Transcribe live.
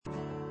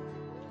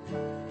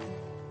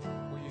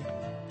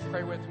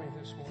pray with me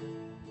this morning?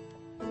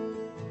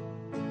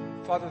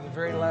 Father, the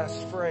very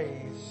last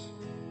phrase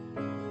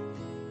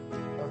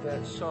of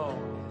that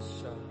song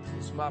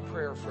is my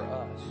prayer for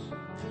us,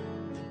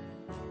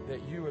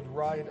 that you would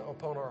write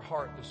upon our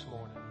heart this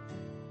morning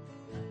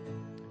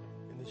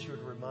and that you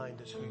would remind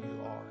us who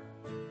you are.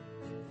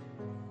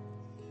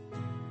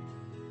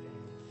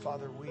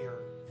 Father, we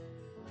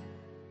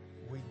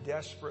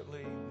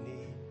desperately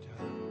need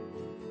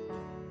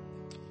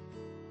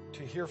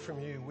to hear from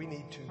you. We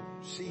need to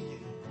see you,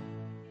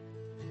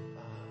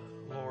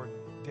 Lord,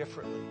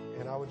 differently.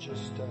 And I would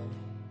just,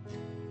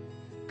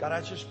 God,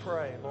 I just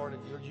pray, Lord,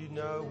 you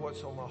know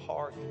what's on my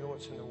heart. You know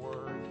what's in the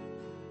Word.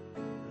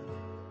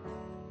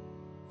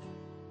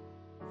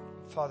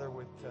 Father,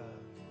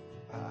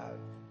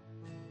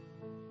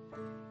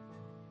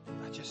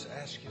 I just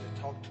ask you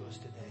to talk to us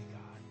today,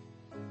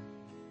 God,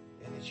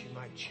 and that you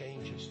might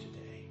change us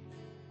today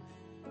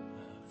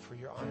for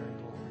your honor and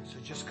glory. So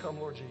just come,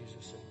 Lord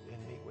Jesus,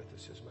 and meet with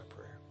us is my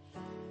prayer.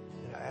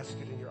 And I ask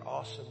it in your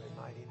awesome and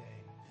mighty name.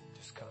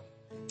 Just come.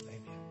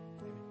 Amen.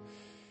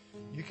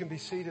 Amen. You can be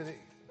seated.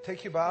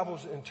 Take your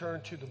Bibles and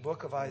turn to the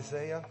book of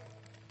Isaiah.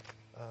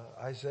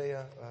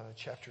 Isaiah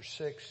chapter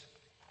 6.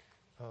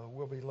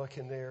 We'll be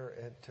looking there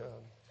at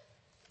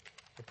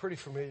a pretty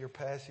familiar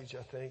passage,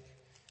 I think,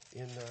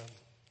 in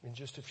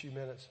just a few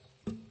minutes.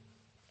 A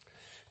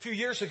few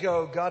years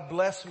ago, God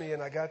blessed me,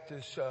 and I got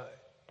this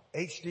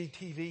HD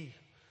TV.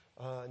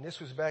 And this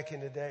was back in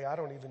the day. I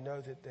don't even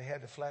know that they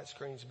had the flat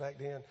screens back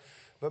then.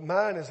 But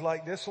mine is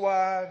like this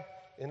wide,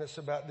 and it's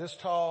about this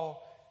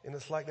tall, and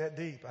it's like that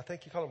deep. I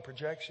think you call them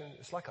projection.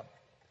 It's like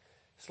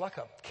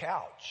a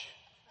couch,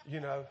 you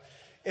know.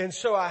 And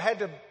so I had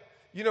to,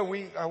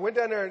 I went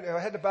down there and I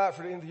had to buy it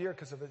for the end of the year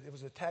because it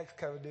was a tax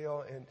kind of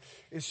deal.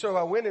 And so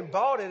I went and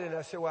bought it, and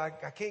I said, well,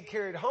 I can't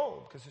carry it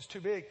home because it's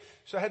too big.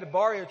 So I had to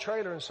borrow a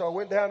trailer. And so I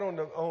went down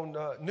on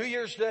New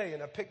Year's Day,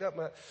 and I picked up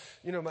my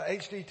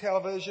HD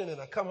television, and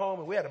I come home,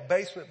 and we had a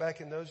basement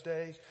back in those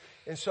days.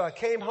 And so I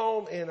came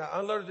home and I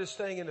unloaded this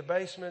thing in the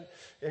basement.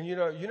 And you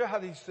know how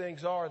these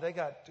things are.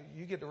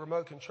 You get the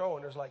remote control,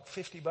 and there's like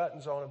 50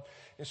 buttons on them.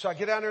 And so I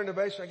get down there in the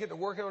basement, I get to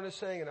working on this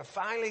thing, and I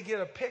finally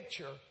get a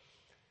picture.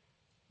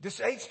 This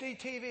HD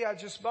TV I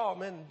just bought,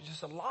 man,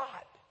 just a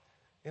lot.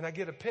 And I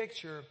get a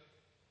picture,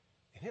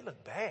 and it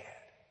looked bad.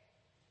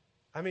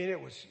 I mean,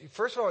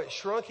 first of all, it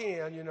shrunk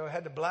in, it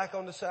had the black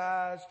on the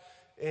sides,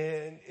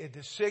 and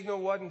the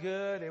signal wasn't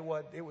good. It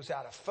was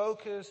out of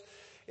focus,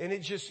 and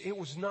it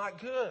was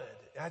not good.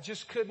 I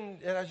just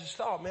couldn't, and I just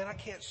thought, man, I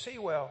can't see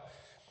well.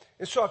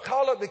 And so I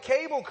called up the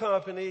cable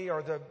company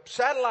or the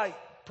satellite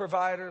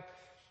provider,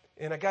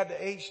 and I got the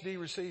HD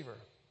receiver.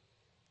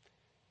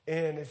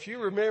 And if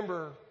you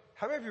remember,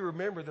 how many of you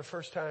remember the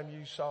first time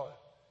you saw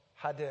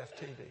high-def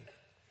TV?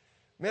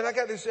 Man, I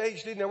got this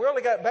HD. Now, we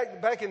only got,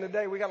 back in the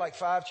day, we got like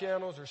 5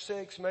 channels or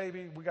 6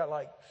 maybe. We got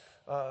like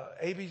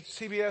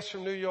CBS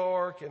from New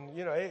York and,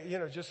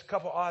 just a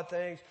couple odd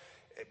things.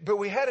 But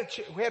we had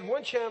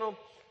one channel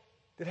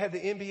that had the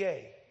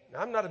NBA. Now,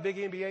 I'm not a big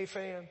NBA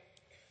fan,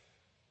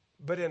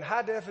 but in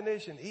high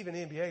definition, even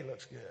NBA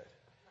looks good.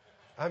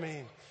 I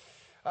mean,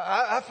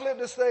 I flipped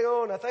this thing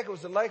on. I think it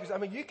was the Lakers. I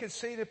mean, you could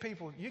see the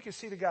people. You could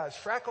see the guys'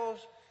 freckles.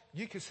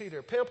 You could see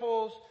their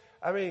pimples.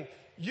 I mean,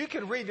 you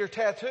could read their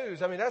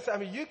tattoos.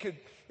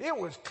 It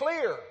was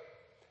clear.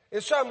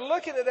 And so I'm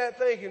looking at that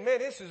thinking, man,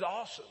 this is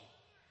awesome.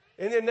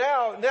 And then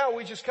now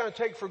we just kind of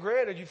take for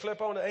granted. You flip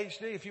on the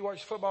HD. If you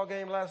watched a football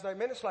game last night,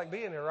 man, it's like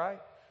being there,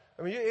 right?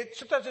 I mean,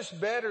 sometimes it's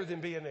better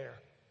than being there.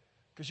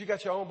 Because you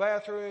got your own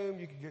bathroom,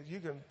 you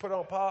can put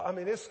on pop. I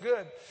mean, it's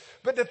good.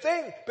 But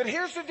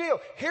here's the deal.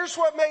 Here's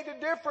what made the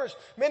difference.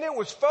 Man, there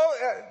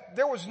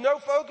was no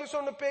focus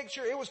on the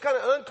picture. It was kind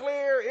of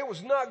unclear. It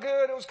was not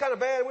good. It was kind of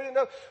bad. We didn't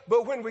know.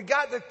 But when we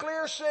got the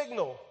clear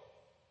signal,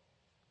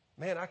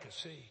 man, I could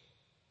see.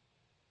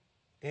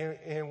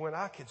 And when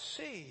I could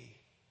see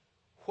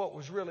what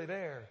was really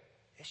there,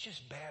 it's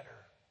just better.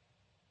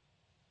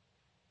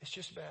 It's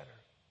just better.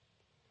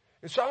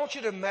 And so I want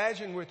you to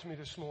imagine with me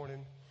this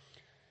morning.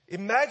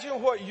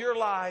 Imagine what your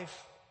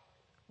life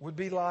would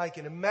be like,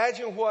 and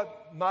imagine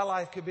what my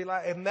life could be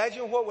like.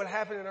 Imagine what would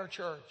happen in our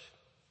church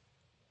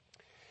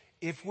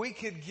if we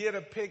could get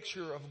a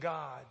picture of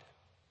God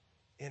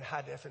in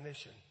high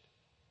definition.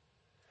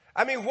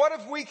 I mean, what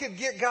if we could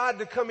get God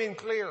to come in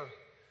clear?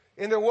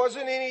 And there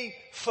wasn't any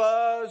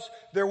fuzz.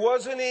 There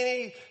wasn't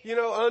any,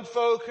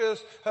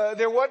 unfocused.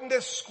 There wasn't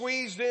this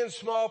squeezed in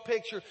small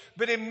picture.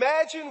 But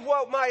imagine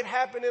what might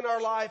happen in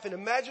our life, and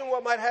imagine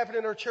what might happen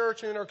in our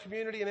church and in our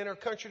community and in our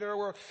country and in our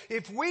world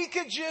if we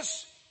could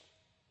just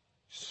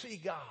see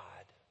God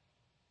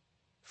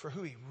for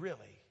who He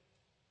really,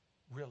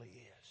 really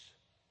is.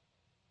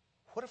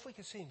 What if we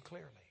could see Him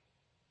clearly?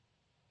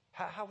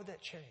 How would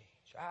that change?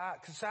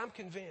 Because I'm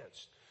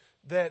convinced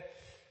that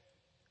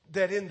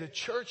in the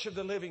church of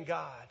the living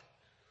God,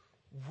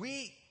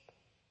 we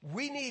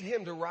need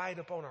Him to ride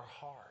upon our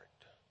heart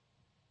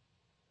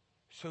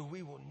so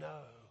we will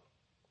know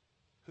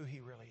who He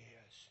really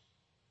is.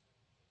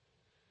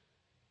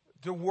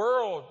 The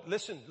world,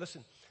 listen,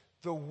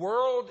 The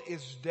world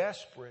is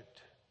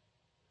desperate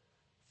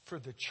for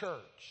the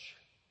church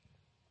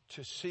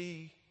to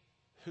see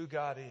who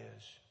God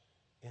is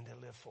and to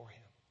live for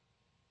Him.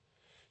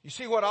 You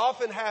see, what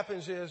often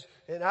happens is,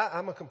 and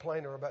I'm a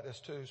complainer about this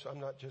too, so I'm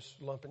not just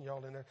lumping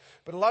y'all in there.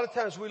 But a lot of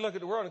times we look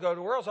at the world and go,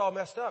 the world's all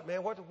messed up,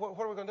 man. What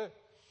are we going to do?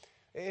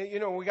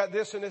 And, we got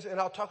this, and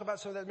I'll talk about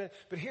some of that in a minute.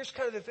 But here's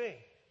kind of the thing.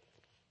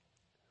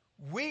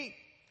 We,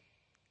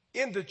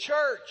 in the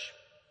church,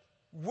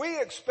 we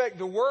expect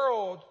the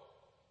world,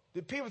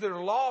 the people that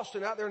are lost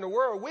and out there in the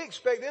world, we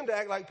expect them to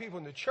act like people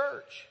in the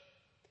church.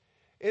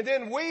 And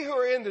then we who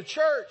are in the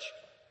church,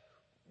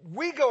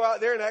 we go out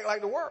there and act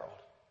like the world.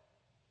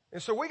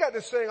 And so we got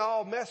this thing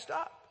all messed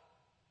up.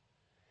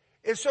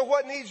 And so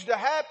what needs to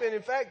happen,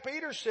 in fact,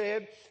 Peter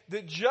said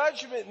that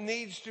judgment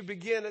needs to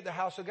begin at the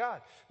house of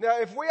God.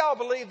 Now, if we all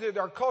believe that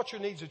our culture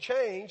needs a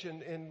change,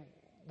 and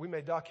we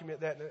may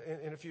document that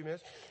in a few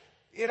minutes,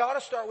 it ought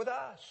to start with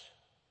us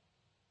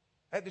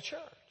at the church.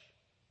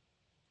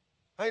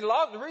 I mean,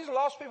 the reason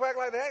lost people act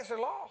like they act is they're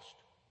lost.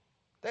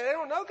 They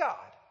don't know God.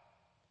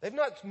 They've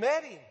not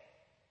met Him.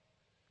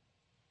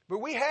 But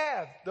we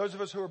have, those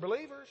of us who are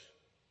believers.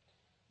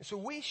 And so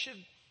we should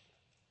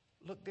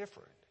look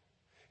different.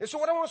 And so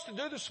what I want us to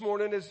do this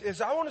morning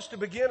is I want us to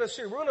begin a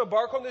series. We're going to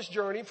embark on this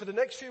journey for the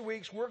next few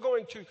weeks. We're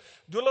going to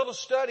do a little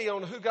study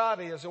on who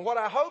God is. And what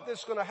I hope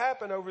that's going to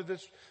happen over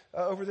this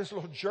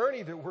little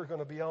journey that we're going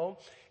to be on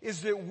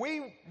is that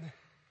we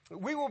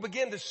will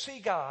begin to see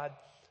God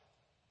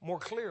more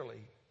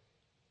clearly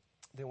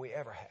than we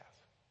ever have.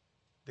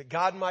 That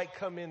God might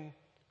come in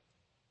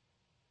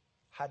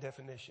high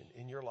definition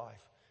in your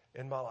life,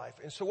 in my life.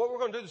 And so what we're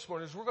going to do this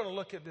morning is we're going to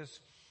look at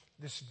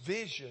this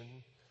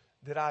vision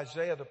that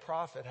Isaiah the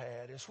prophet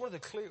had. It's one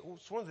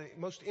of the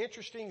most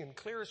interesting and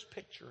clearest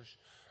pictures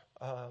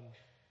of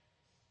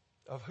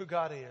who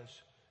God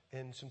is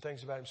and some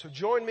things about Him. So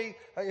join me.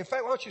 In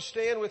fact, why don't you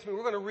stand with me?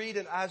 We're going to read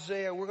in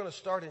Isaiah. We're going to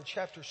start in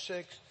chapter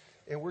 6,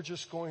 and we're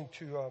just going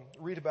to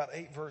read about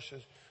 8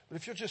 verses. But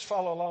if you'll just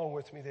follow along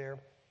with me there.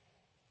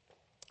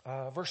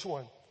 Verse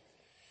 1. It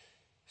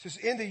says,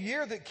 in the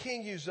year that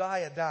King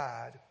Uzziah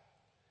died,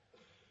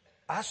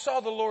 I saw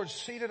the Lord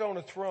seated on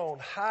a throne,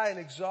 high and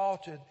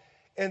exalted,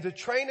 and the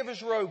train of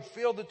His robe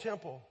filled the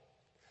temple.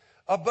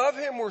 Above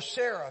Him were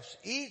seraphs,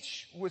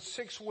 each with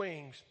 6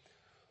 wings.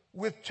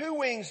 With 2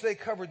 wings they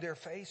covered their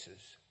faces,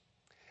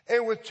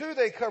 and with 2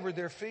 they covered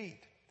their feet,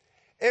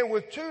 and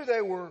with 2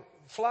 they were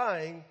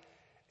flying,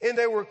 and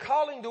they were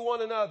calling to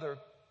one another,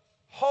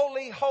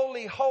 Holy,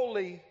 holy,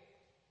 holy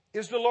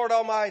is the Lord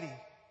Almighty.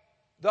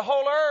 The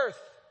whole earth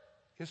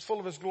is full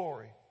of His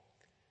glory.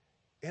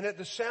 And at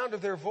the sound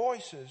of their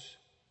voices,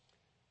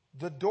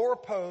 the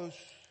doorposts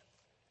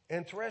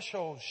and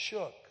thresholds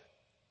shook,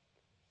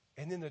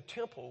 and then the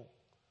temple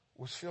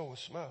was filled with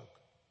smoke.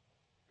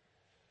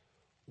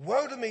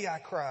 Woe to me, I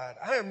cried.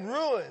 I am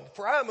ruined,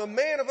 for I am a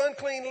man of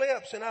unclean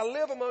lips, and I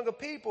live among a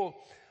people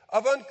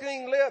of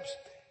unclean lips.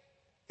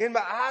 And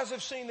my eyes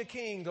have seen the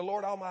King, the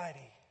Lord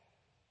Almighty.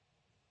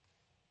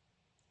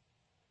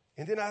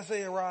 And then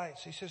Isaiah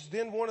writes, he says,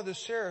 then one of the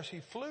seraphs, he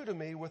flew to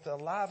me with a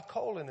live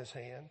coal in his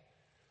hand,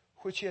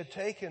 which he had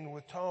taken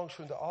with tongs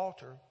from the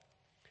altar.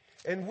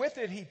 And with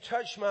it he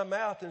touched my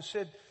mouth and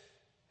said,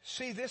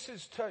 see, this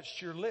has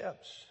touched your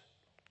lips.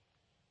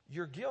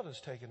 Your guilt is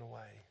taken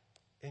away,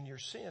 and your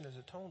sin is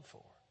atoned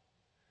for.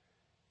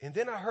 And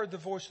then I heard the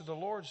voice of the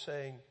Lord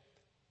saying,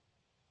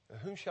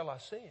 whom shall I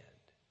send?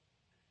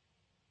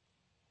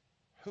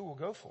 Who will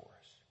go for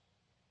us?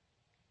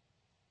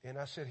 And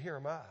I said, here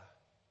am I.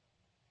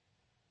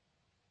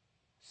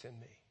 Send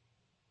me.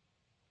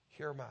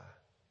 Here am I.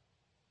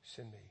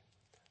 Send me.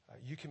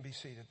 You can be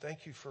seated.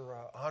 Thank you for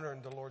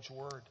honoring the Lord's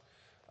word.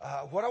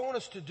 What I want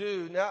us to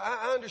do now,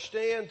 I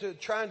understand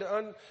trying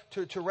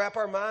to wrap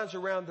our minds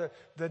around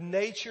the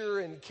nature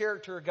and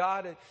character of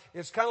God.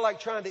 It's kind of like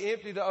trying to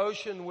empty the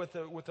ocean with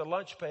a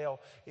lunch pail.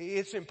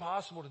 It's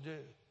impossible to do.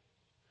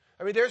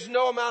 I mean, there's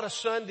no amount of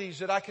Sundays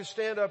that I can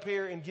stand up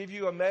here and give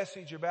you a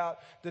message about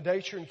the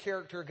nature and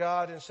character of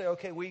God and say,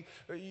 okay,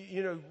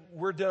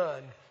 we're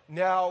done.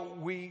 Now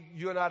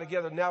you and I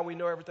together, now we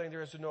know everything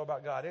there is to know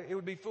about God. It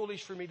would be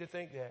foolish for me to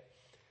think that.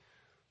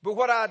 But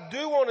what I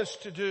do want us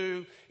to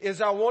do is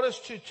I want us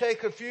to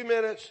take a few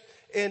minutes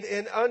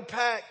and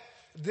unpack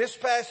this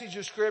passage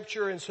of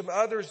Scripture and some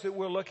others that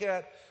we'll look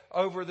at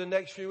over the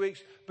next few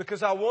weeks,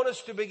 because I want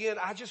us to begin.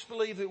 I just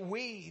believe that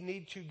we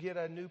need to get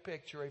a new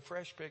picture, a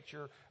fresh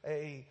picture,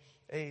 a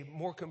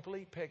more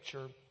complete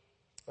picture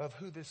of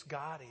who this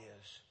God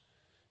is,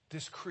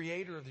 this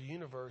creator of the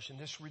universe and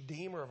this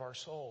redeemer of our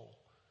soul.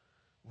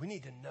 We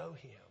need to know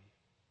Him.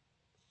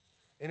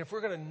 And if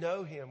we're going to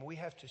know Him, we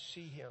have to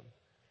see Him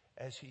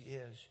as He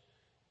is.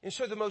 And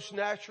so the most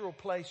natural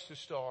place to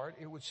start,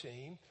 it would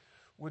seem,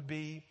 would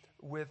be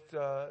with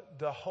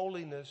the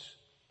holiness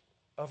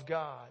of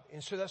God.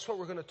 And so that's what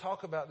we're going to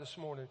talk about this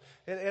morning.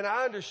 And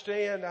I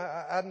understand,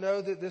 I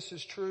know that this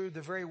is true.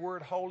 The very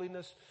word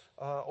holiness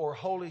or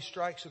holy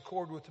strikes a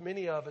chord with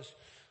many of us,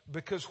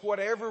 because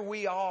whatever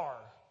we are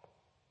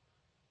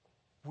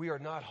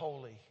not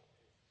holy,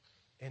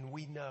 and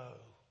when we know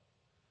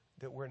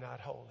that we're not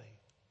holy.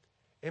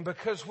 And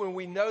because when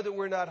we know that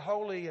we're not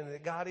holy and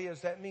that God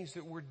is, that means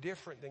that we're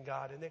different than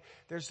God. And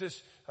there's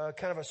this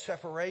kind of a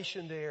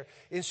separation there.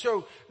 And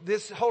so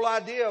this whole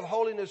idea of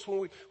holiness,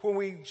 when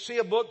we see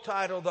a book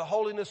title, The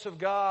Holiness of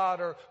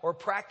God, or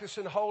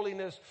Practicing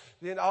Holiness,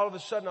 then all of a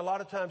sudden, a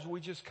lot of times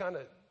we just kind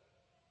of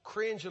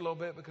cringe a little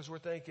bit because we're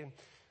thinking,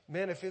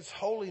 man, if it's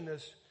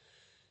holiness,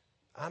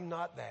 I'm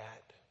not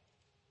that.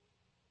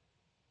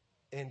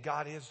 And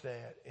God is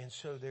that. And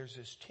so there's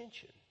this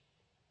tension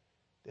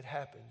that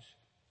happens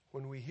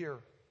when we hear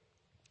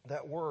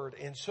that word.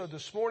 And so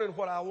this morning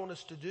what I want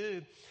us to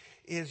do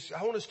is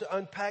I want us to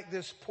unpack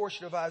this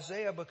portion of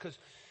Isaiah, because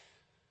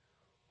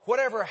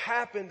whatever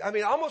happened, I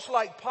mean, almost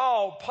like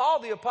Paul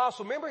the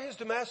apostle, remember his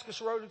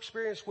Damascus Road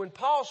experience? When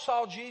Paul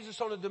saw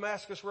Jesus on the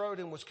Damascus Road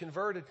and was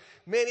converted,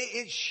 man,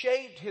 it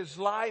shaped his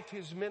life,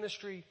 his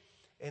ministry,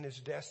 and his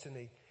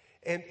destiny.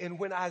 And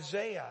when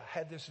Isaiah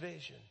had this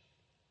vision,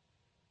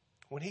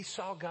 when he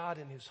saw God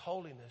in his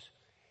holiness,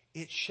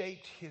 it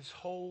shaped his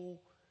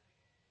whole,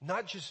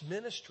 not just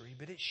ministry,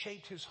 but it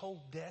shaped his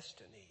whole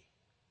destiny.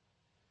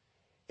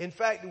 In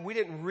fact, we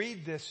didn't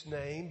read this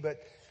name, but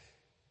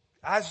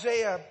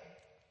Isaiah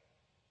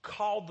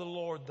called the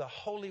Lord the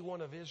Holy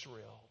One of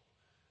Israel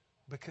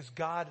because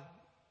God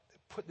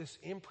put this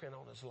imprint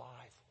on his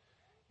life.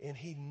 And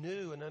he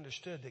knew and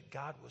understood that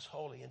God was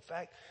holy. In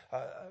fact,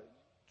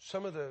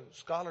 some of the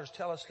scholars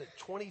tell us that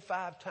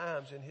 25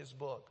 times in his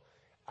book,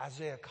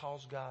 Isaiah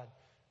calls God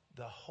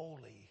the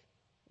Holy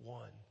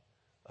One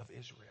of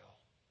Israel.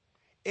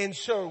 And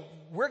so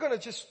we're going to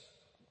just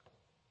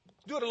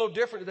do it a little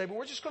different today, but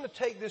we're just going to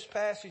take this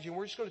passage and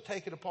we're just going to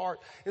take it apart.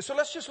 And so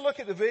let's just look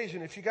at the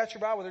vision. If you got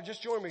your Bible there,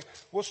 just join me.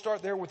 We'll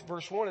start there with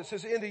verse 1. It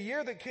says, in the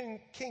year that King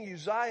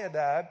Uzziah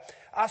died,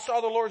 I saw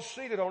the Lord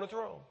seated on a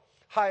throne,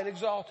 high and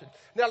exalted.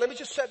 Now, let me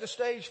just set the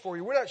stage for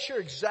you. We're not sure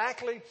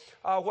exactly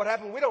what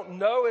happened. We don't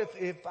know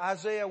if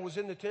Isaiah was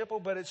in the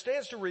temple, but it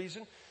stands to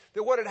reason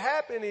that what had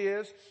happened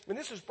is, and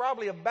this is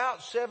probably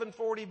about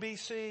 740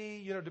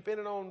 BC,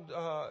 depending on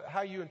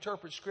how you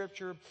interpret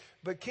Scripture,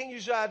 but King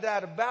Uzziah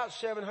died about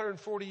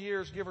 740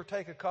 years, give or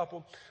take a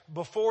couple,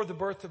 before the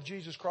birth of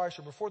Jesus Christ,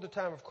 or before the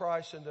time of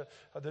Christ and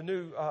the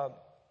new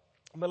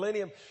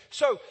millennium.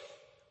 So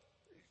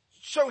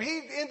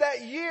in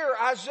that year,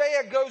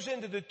 Isaiah goes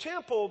into the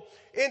temple,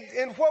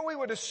 and what we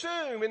would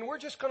assume, and we're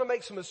just going to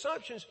make some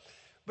assumptions,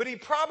 but he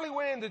probably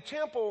went in the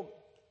temple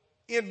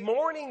in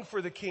mourning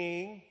for the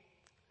king.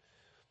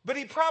 But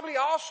he probably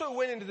also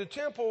went into the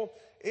temple,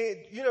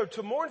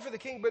 to mourn for the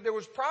king, but there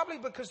was probably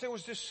because there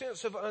was this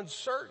sense of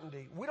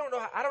uncertainty.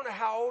 I don't know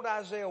how old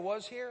Isaiah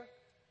was here,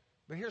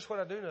 but here's what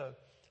I do know.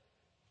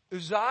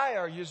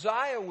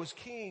 Uzziah was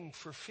king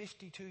for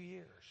 52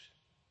 years.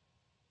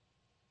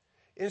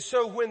 And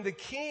so when the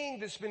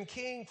king that's been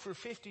king for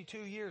 52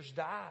 years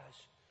dies,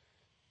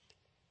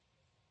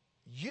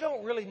 you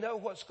don't really know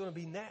what's going to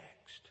be next.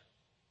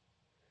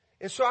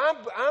 And so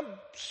I'm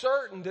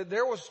certain that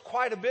there was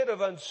quite a bit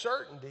of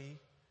uncertainty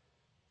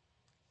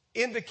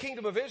in the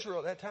kingdom of Israel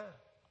at that time.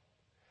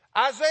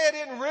 Isaiah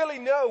didn't really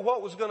know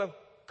what was going to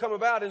come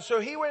about, and so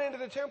he went into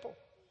the temple.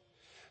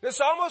 It's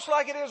almost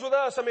like it is with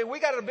us. I mean, we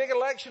got a big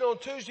election on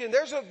Tuesday, and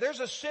there's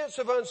a sense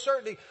of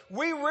uncertainty.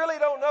 We really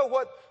don't know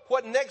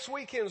what next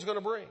weekend is going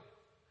to bring.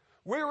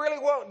 We really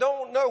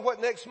don't know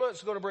what next month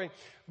is going to bring,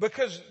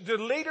 because the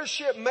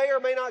leadership may or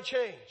may not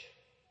change.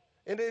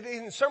 And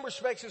in some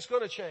respects, it's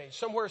going to change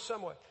somewhere,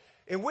 someway.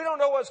 And we don't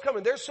know what's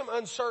coming. There's some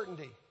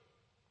uncertainty.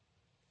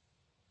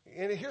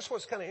 And here's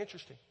what's kind of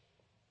interesting.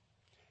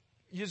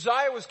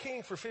 Uzziah was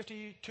king for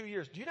 52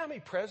 years. Do you know how many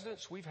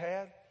presidents we've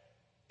had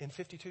in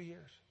 52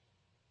 years?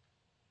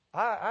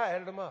 I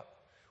added them up.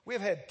 We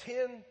have had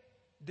 10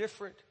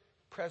 different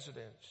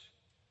presidents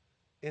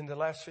in the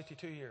last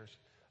 52 years.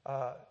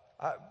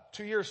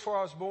 2 years before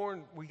I was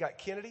born, we got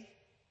Kennedy.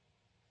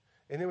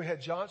 And then we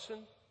had Johnson.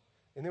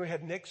 And then we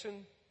had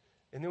Nixon.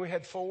 And then we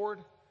had Ford,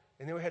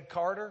 and then we had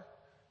Carter,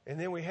 and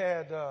then we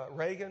had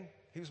Reagan.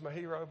 He was my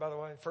hero, by the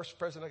way. First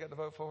president I got to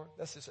vote for.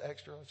 That's just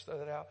extra. Let's throw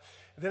that out.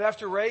 And then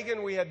after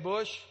Reagan, we had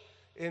Bush,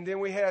 and then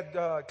we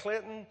had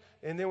Clinton,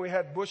 and then we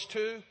had Bush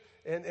 2,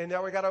 and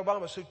now we got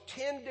Obama. So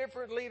 10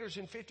 different leaders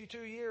in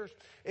 52 years.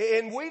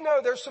 And we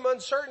know there's some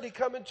uncertainty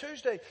coming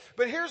Tuesday.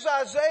 But here's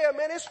Isaiah.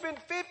 Man, it's been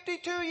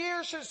 52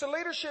 years since the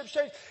leadership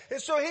changed.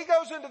 And so he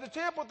goes into the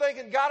temple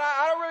thinking, God,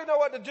 I don't really know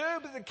what to do,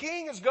 but the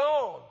king is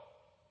gone.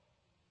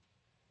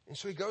 And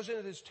so he goes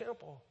into this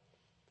temple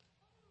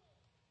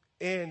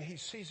and he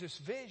sees this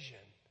vision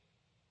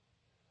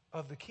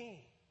of the king.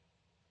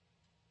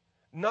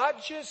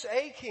 Not just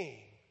a king,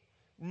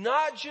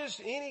 not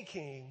just any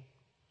king,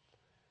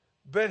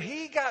 but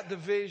he got the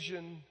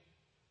vision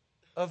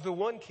of the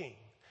one king.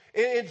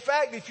 In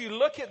fact, if you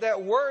look at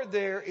that word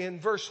there in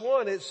verse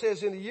 1, it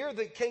says, in the year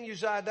that King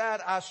Uzziah died,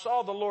 I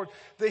saw the Lord.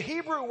 The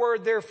Hebrew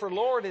word there for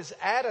Lord is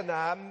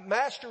Adonai,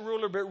 master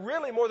ruler, but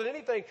really more than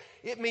anything,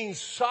 it means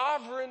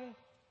sovereign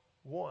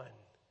one.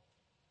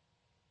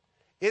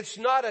 It's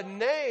not a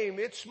name,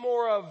 it's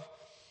more of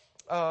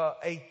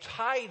a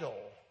title.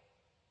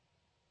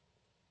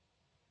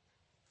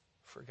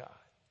 for God.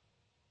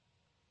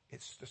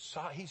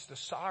 He's the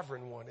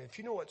sovereign one. And if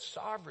you know what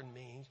sovereign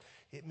means,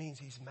 it means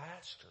he's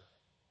master.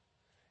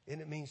 And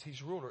it means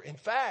he's ruler. In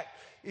fact,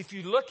 if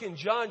you look in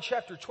John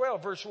chapter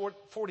 12, verse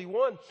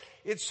 41,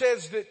 it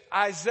says that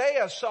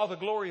Isaiah saw the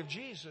glory of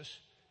Jesus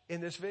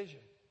in this vision.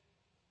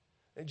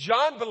 And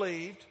John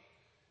believed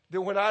that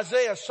when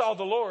Isaiah saw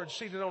the Lord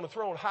seated on a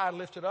throne, high and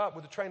lifted up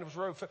with the train of his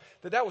robe,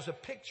 that was a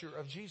picture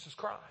of Jesus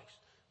Christ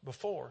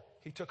before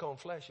he took on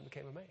flesh and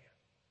became a man.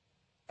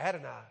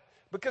 Adonai.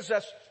 Because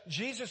that's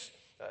Jesus,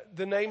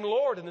 the name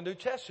Lord in the New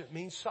Testament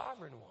means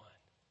sovereign one.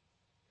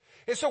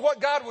 And so what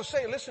God was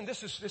saying, listen,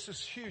 this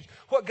is huge.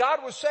 What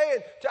God was saying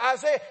to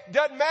Isaiah,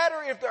 doesn't matter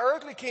if the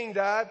earthly king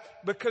died,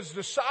 because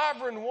the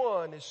sovereign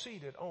one is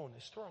seated on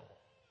his throne.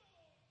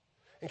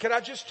 And can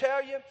I just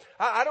tell you,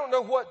 I don't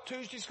know what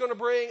Tuesday's going to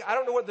bring. I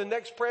don't know what the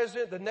next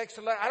president, the next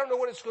election, I don't know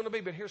what it's going to be,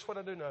 but here's what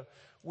I do know.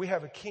 We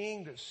have a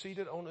king that's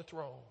seated on the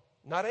throne.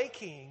 Not a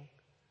king,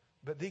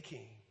 but the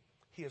king.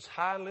 He is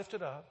high and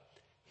lifted up.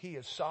 He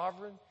is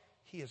sovereign.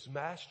 He is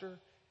master.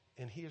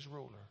 And he is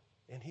ruler.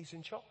 And he's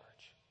in charge.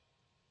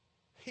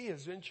 He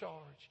is in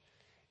charge.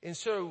 And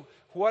so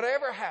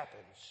whatever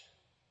happens,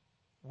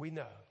 we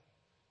know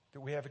that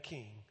we have a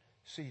king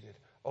seated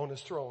on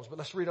his thrones. But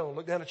let's read on.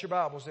 Look down at your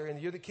Bibles there. In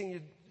the year that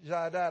King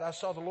Uzziah died, I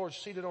saw the Lord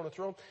seated on a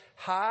throne,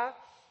 high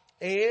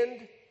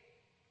and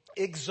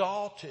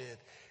exalted.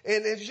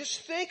 And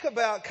just think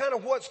about kind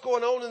of what's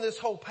going on in this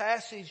whole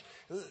passage.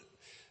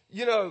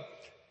 You know,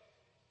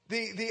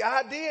 the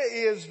idea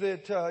is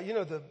that,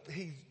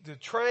 the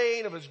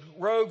train of his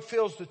robe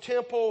fills the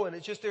temple, and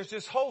there's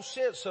this whole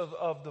sense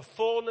of the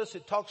fullness.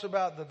 It talks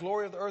about the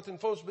glory of the earth and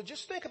fullness. But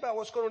just think about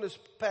what's going on in this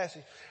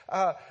passage.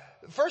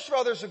 First of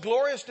all, there's a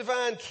glorious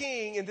divine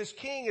king, and this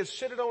king is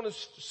seated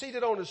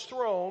on his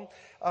throne.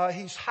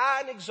 He's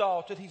high and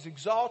exalted. He's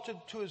exalted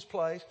to his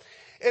place.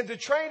 And the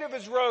train of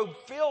his robe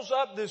fills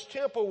up this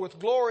temple with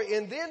glory.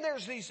 And then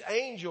there's these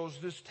angels.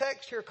 This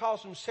text here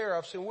calls them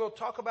seraphs, and we'll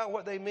talk about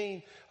what they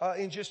mean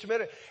in just a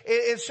minute.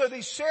 And so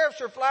these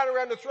seraphs are flying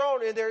around the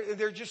throne, and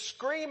they're just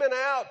screaming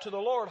out to the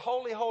Lord,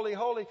 holy, holy,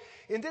 holy.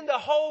 And then the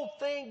whole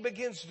thing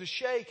begins to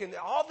shake, and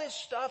all this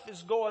stuff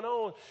is going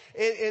on.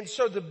 And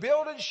so the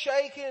building's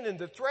shaking, and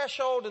the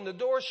threshold and the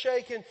door's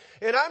shaking.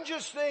 And I'm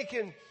just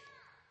thinking,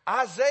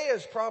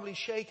 Isaiah's probably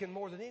shaking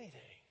more than anything.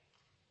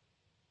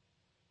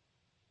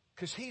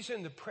 Because he's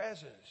in the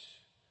presence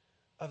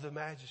of the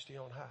majesty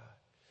on high.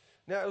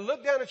 Now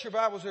look down at your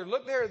Bibles there.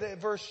 Look there at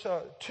verse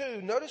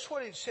 2. Notice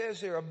what it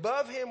says there.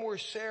 Above him were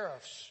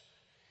seraphs,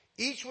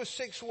 each with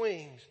 6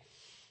 wings.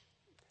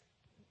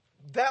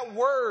 That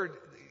word,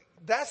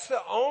 that's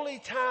the only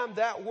time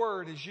that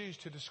word is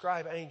used to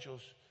describe angels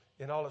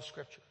in all of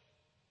Scripture.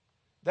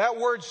 That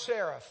word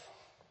seraph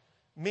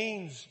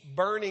means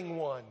burning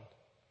one.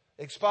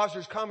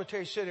 Expositor's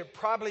commentary said it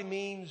probably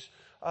means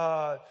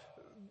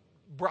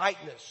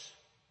brightness.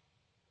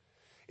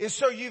 And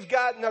so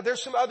now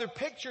there's some other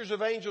pictures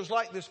of angels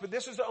like this, but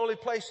this is the only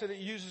place that it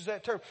uses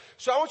that term.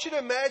 So I want you to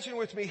imagine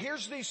with me,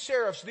 here's these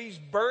seraphs, these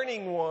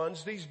burning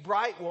ones, these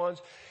bright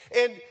ones,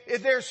 and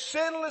they're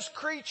sinless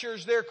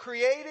creatures. They're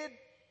created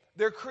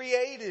to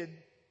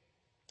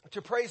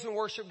praise and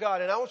worship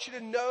God. And I want you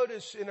to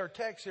notice in our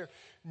text here,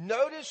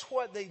 notice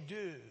what they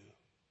do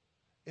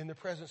in the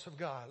presence of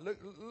God.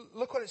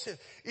 Look what it says.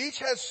 Each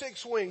has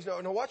 6 wings.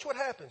 Now watch what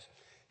happens.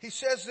 He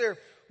says there,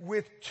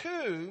 with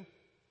two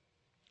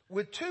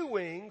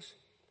wings,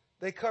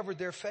 they covered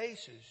their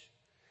faces.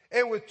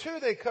 And with 2,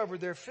 they covered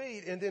their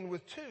feet. And then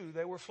with 2,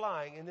 they were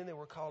flying. And then they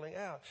were calling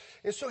out.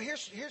 And so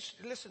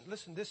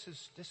listen, this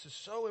is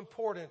so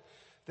important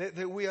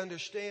that we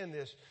understand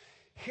this.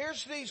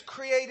 Here's these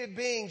created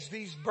beings,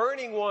 these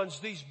burning ones,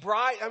 these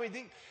bright,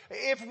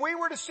 if we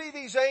were to see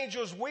these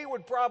angels, we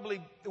would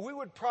probably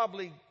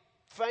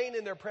faint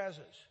in their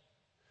presence.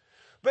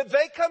 But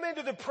they come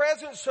into the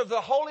presence of the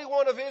Holy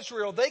One of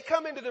Israel. They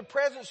come into the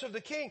presence of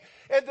the King.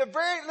 And the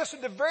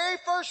very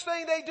first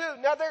thing they do,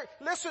 now they're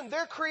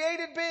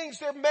created beings.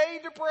 They're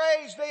made to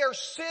praise. They are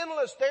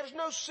sinless. There's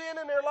no sin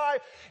in their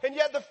life. And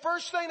yet the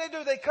first thing they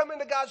do, they come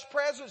into God's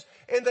presence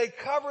and they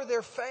cover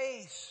their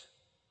face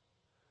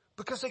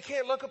because they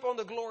can't look upon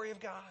the glory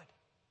of God.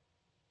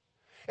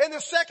 And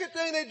the second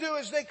thing they do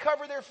is they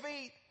cover their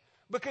feet.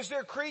 Because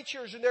they're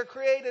creatures and they're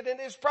created. And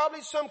there's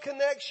probably some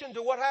connection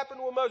to what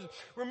happened with Moses.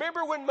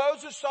 Remember when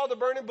Moses saw the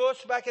burning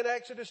bush back in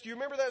Exodus? Do you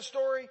remember that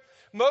story?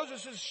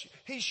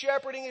 He's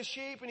shepherding his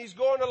sheep and he's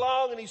going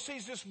along and he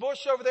sees this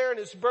bush over there and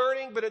it's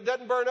burning, but it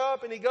doesn't burn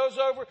up. And he goes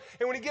over,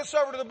 and when he gets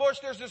over to the bush,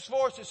 there's this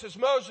voice that says,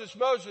 Moses,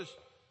 Moses,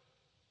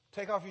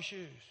 take off your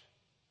shoes.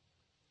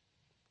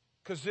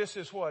 Because this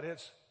is what?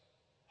 It's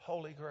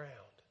holy ground.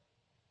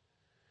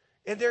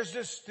 And there's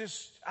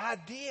this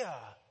idea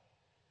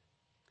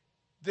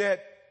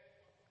that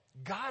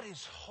God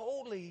is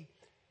holy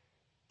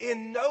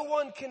and no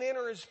one can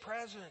enter his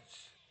presence.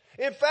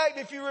 In fact,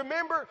 if you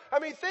remember,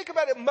 think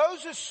about it.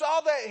 Moses saw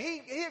that.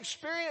 He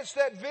experienced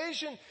that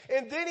vision,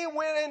 and then he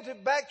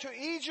went back to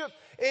Egypt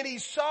and he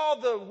saw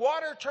the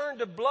water turn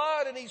to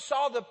blood, and he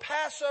saw the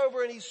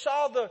Passover, and he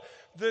saw the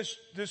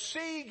the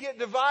sea get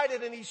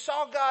divided, and he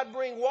saw God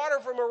bring water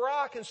from a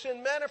rock and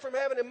send manna from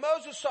heaven. And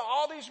Moses saw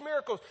all these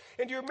miracles.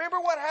 And do you remember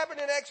what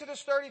happened in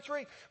Exodus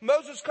 33?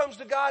 Moses comes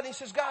to God and he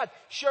says, God,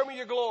 show me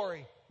your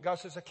glory. God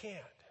says, I can't.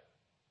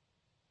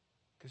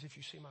 Because if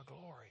you see my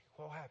glory,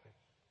 what will happen?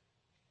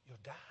 You'll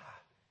die.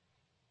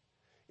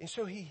 And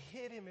so he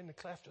hid him in the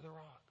cleft of the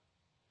rock.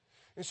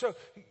 And so,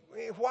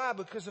 why?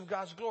 Because of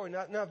God's glory.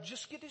 Now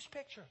just get this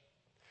picture.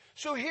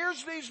 So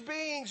here's these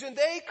beings, and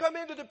they come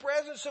into the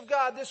presence of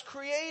God, this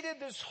created,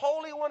 this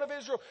Holy One of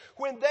Israel.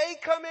 When they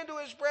come into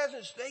His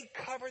presence, they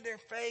cover their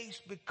face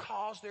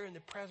because they're in the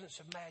presence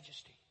of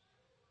majesty.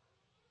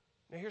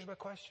 Now here's my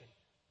question.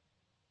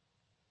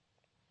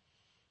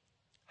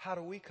 How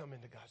do we come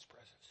into God's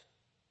presence?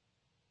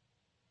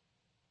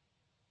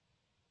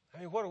 I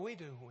mean, what do we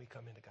do when we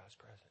come into God's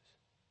presence?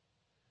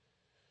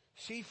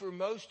 See, for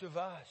most of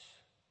us,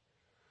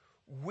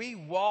 we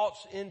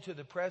waltz into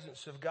the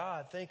presence of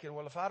God thinking,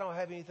 well, if I don't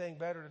have anything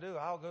better to do,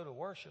 I'll go to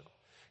worship.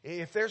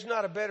 If there's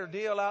not a better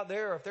deal out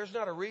there, or if there's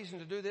not a reason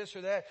to do this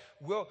or that,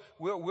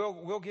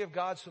 we'll give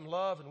God some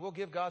love, and we'll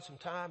give God some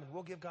time, and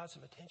we'll give God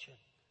some attention.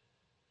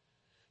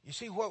 You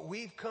see, what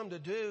we've come to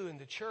do in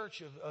the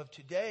church of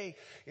today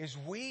is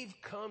we've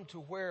come to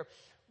where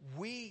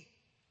we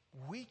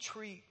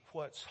treat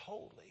what's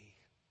holy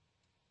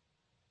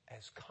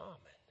as common.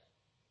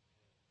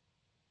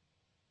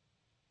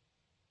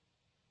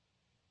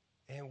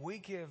 And we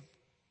give,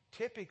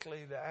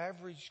 typically the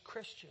average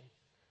Christian,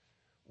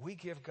 we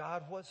give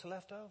God what's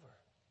left over.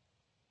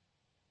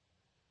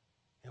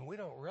 And we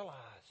don't realize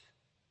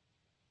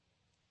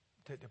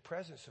that the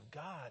presence of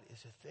God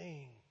is a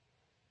thing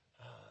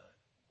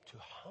to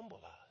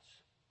humble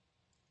us.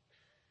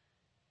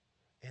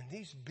 And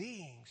these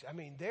beings, I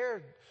mean,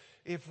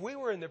 if we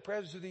were in the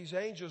presence of these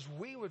angels,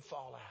 we would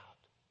fall out.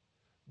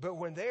 But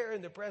when they're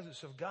in the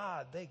presence of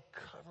God, they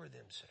cover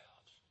themselves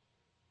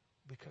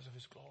because of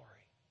His glory.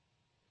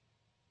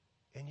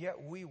 And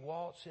yet we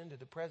waltz into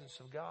the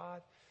presence of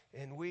God,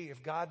 and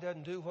if God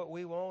doesn't do what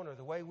we want or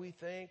the way we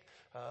think,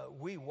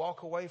 we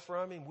walk away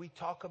from Him, we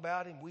talk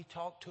about Him, we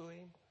talk to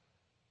Him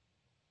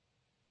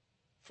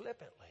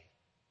flippantly.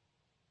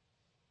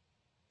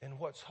 And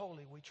what's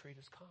holy we treat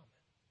as common.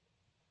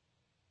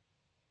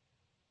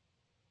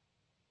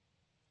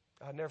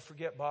 I'll never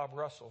forget Bob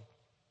Russell.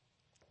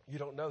 You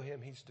don't know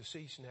him, he's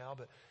deceased now,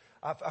 but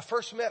I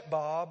first met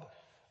Bob.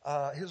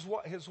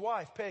 His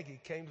wife, Peggy,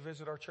 came to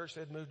visit our church.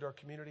 They'd moved our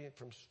community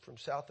from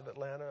south of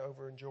Atlanta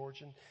over in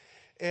Georgia.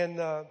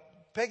 And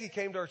Peggy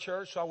came to our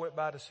church, so I went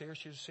by to see her.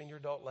 She was a senior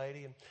adult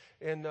lady.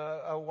 And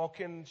I walk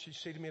in, she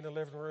seated me in the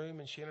living room,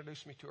 and she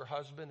introduced me to her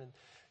husband.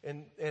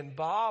 And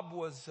Bob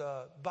was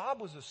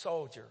a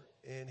soldier,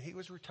 and he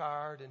was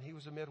retired, and he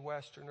was a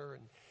Midwesterner,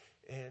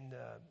 and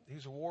he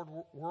was a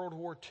World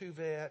War II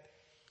vet.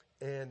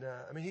 And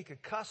I mean, he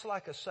could cuss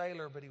like a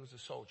sailor, but he was a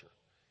soldier.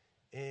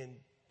 And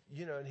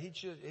you know, and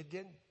it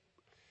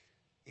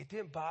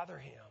didn't bother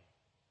him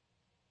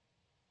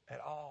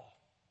at all.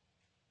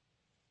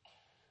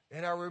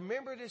 And I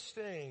remember this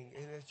thing,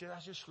 and I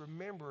just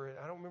remember it.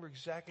 I don't remember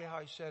exactly how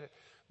he said it,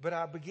 but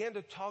I began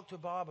to talk to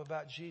Bob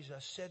about Jesus. I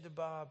said to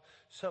Bob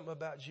something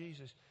about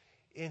Jesus,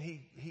 and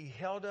he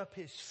held up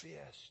his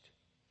fist,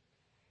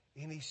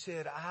 and he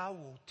said, I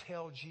will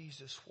tell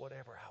Jesus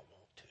whatever I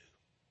want to.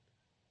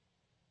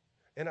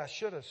 And I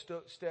should have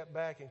stepped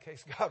back in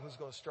case God was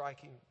going to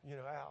strike him,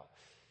 out.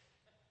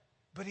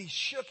 But he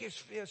shook his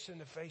fist in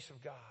the face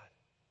of God,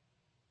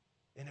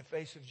 in the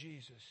face of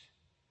Jesus.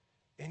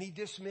 And he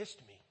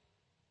dismissed me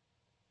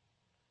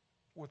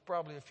with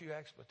probably a few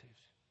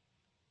expletives.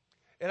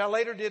 And I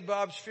later did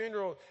Bob's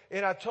funeral,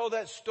 and I told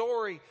that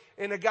story,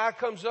 and a guy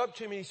comes up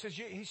to me. He says,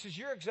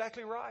 you're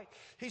exactly right.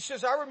 He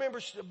says, I remember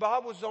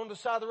Bob was on the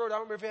side of the road. I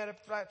don't remember if he had a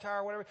flat tire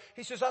or whatever.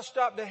 He says, I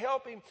stopped to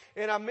help him,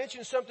 and I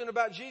mentioned something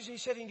about Jesus. He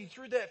said, and he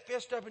threw that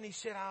fist up, and he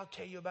said, I'll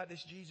tell you about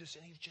this Jesus.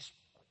 And he was just,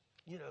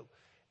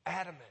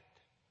 adamant.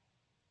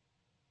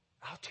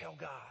 I'll tell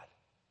God.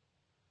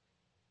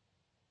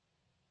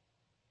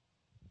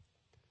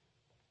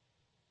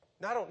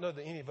 Now, I don't know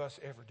that any of us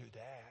ever do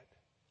that.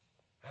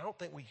 I don't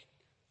think we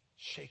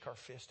shake our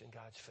fist in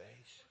God's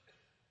face.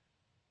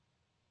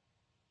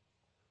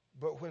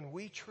 But when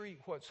we treat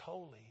what's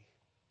holy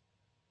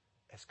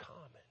as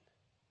common,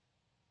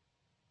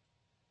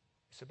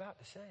 it's about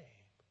the same.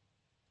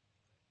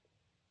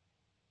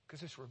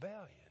 Because it's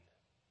rebellion.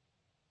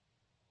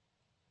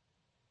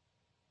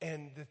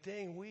 And the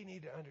thing we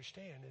need to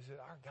understand is that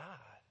our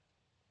God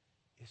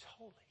is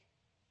holy.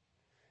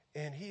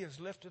 And He is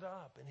lifted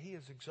up and He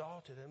is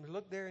exalted. And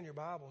look there in your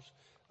Bibles,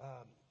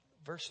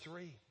 verse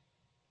 3. It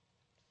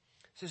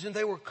says, and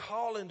they were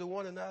calling to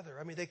one another.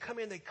 I mean, they come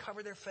in, they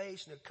cover their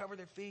face and they cover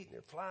their feet and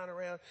they're flying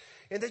around.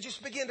 And they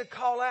just begin to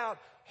call out,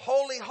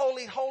 holy,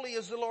 holy, holy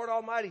is the Lord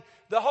Almighty.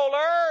 The whole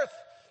earth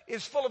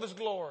is full of His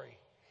glory.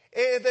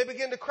 And they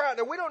begin to cry.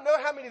 Now, we don't know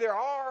how many there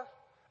are.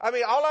 I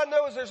mean, all I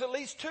know is there's at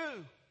least 2.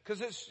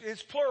 Because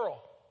it's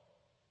plural.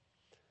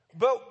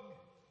 But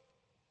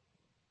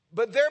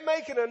they're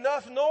making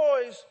enough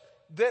noise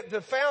that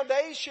the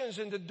foundations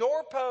and the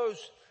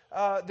doorposts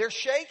they're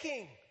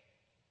shaking.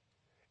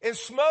 And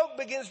smoke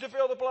begins to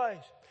fill the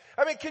place.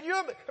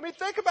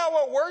 Think about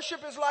what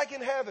worship is like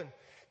in heaven.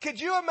 Could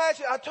you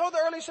imagine, I told the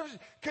early service,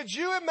 could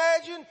you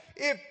imagine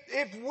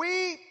if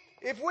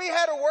we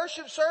had a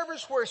worship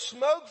service where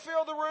smoke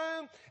filled the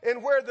room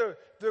and where the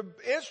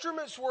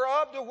instruments were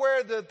up to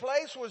where the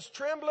place was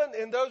trembling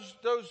and those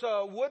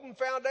wooden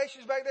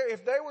foundations back there,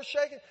 if they were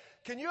shaking,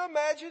 can you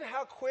imagine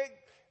how quick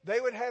they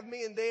would have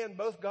me and Dan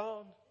both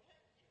gone?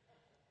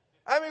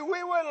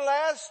 We wouldn't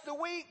last the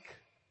week.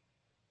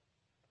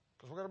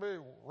 Because we're going to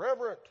be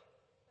reverent.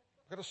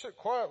 We're going to sit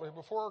quietly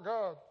before our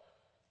God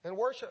and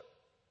worship.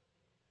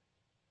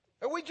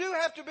 And we do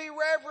have to be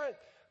reverent.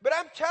 But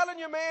I'm telling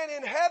you, man,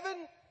 in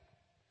heaven,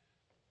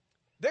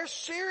 they're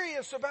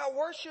serious about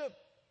worship.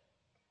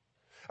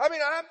 I'm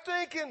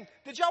thinking,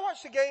 did y'all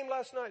watch the game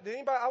last night? Did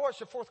anybody? I watched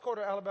the fourth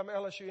quarter, Alabama,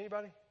 LSU.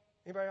 Anybody?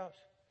 Anybody else?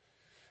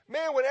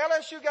 Man, when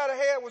LSU got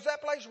ahead, was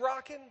that place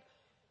rocking?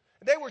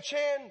 They were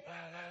chanting,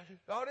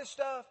 all this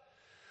stuff.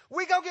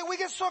 We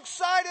get so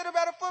excited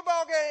about a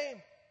football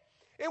game.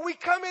 And we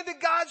come into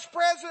God's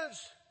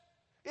presence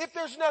if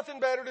there's nothing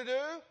better to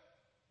do.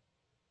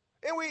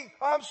 And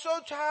I'm so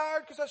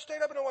tired because I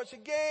stayed up and I watched the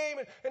game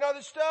and all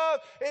this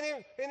stuff.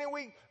 And then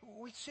we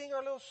sing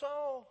our little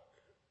song.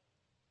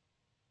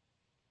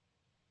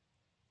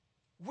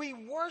 We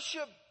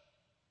worship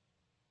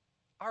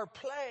our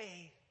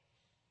play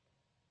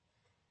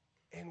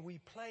and we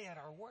play at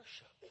our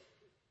worship.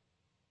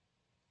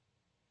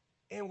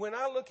 And when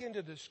I look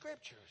into the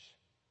scriptures,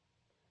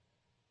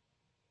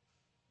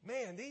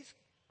 man, these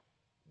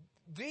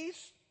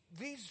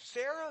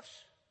seraphs,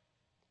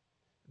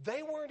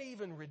 they weren't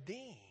even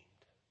redeemed.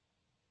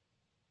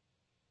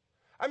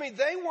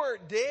 They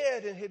weren't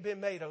dead and had been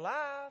made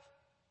alive.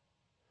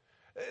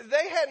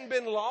 They hadn't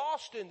been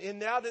lost and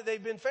now that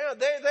they've been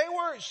found. They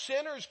weren't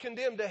sinners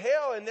condemned to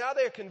hell and now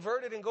they're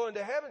converted and going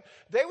to heaven.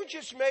 They were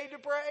just made to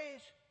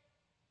praise.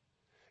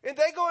 And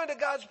they go into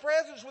God's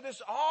presence with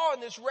this awe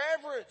and this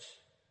reverence.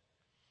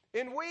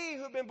 And we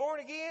who've been born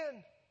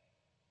again,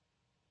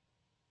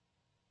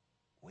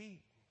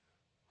 we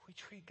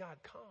treat God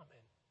common.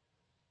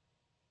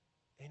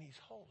 And He's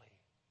holy.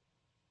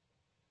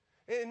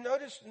 And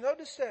notice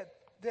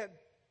that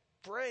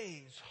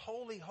phrase,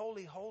 holy,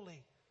 holy,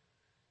 holy.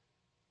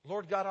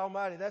 Lord God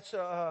Almighty. That's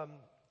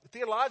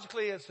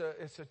theologically it's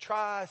a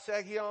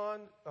trisagion,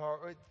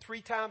 or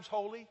 3 times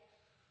holy.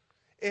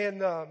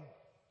 And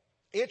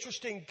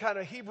interesting kind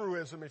of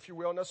Hebrewism, if you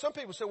will. Now, some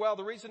people say, well,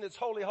 the reason it's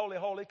holy, holy,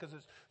 holy, because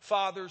it's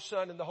Father,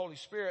 Son, and the Holy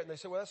Spirit. And they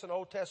say, well, that's an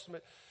Old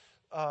Testament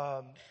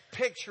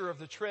picture of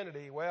the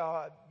Trinity.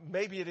 Well,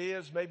 maybe it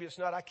is, maybe it's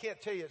not. I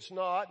can't tell you it's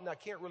not, and I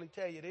can't really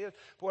tell you it is.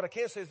 But what I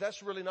can say is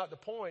that's really not the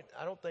point.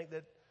 I don't think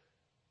that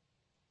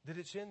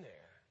it's in there.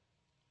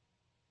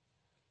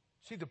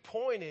 See, the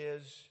point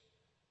is,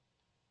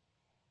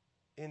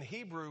 in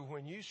Hebrew,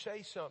 when you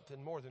say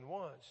something more than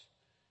once,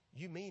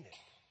 you mean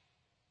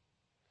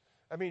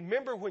it.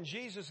 Remember when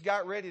Jesus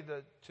got ready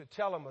to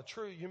tell them a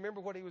truth, you remember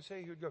what He would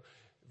say? He would go,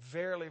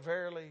 verily,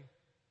 verily,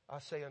 I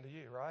say unto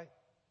you, right?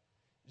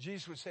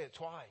 Jesus would say it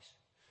twice.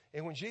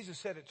 And when Jesus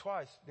said it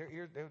twice, they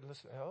would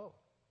listen, oh,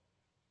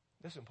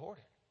 this is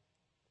important.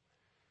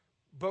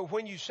 But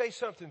when you say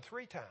something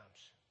 3 times,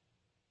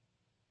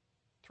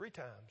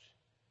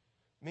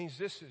 means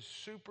this is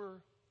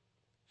super,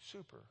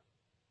 super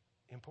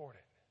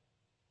important.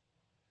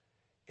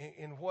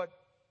 And what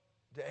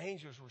the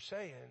angels were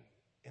saying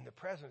in the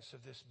presence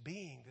of this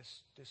being,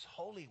 this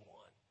Holy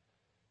One,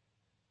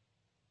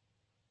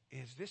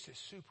 is this is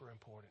super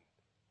important.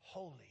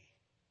 Holy,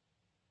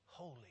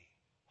 holy,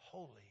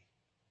 holy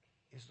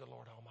is the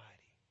Lord Almighty.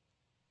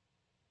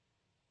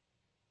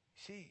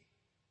 See,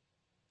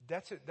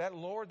 that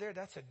Lord there,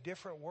 that's a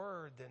different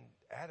word than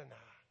Adonai.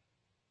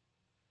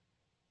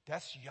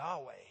 That's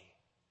Yahweh.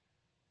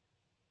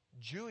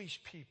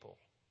 Jewish people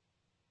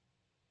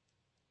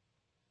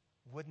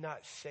would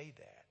not say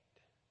that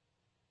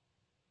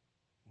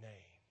name.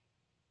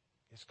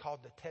 It's called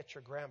the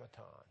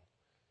Tetragrammaton.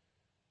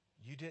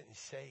 You didn't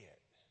say it.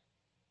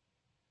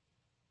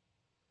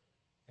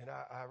 And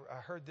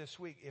I heard this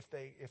week, if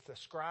the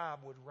scribe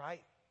would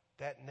write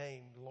that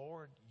name,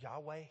 Lord,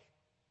 Yahweh,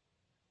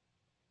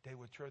 they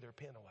would throw their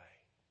pen away.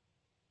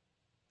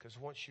 Because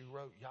once you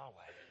wrote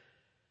Yahweh,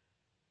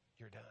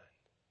 you're done.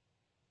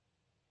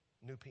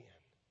 New pen.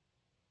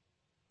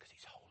 Because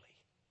He's holy.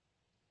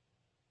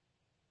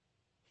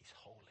 He's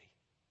holy.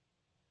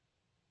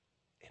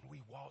 And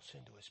we waltz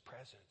into His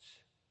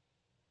presence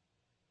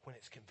when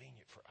it's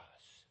convenient for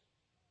us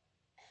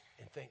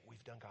and think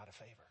we've done God a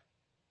favor.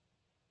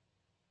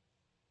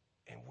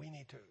 And we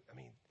need to,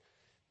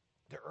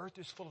 the earth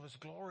is full of His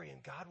glory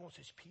and God wants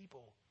His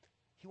people.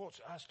 He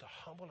wants us to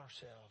humble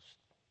ourselves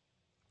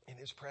in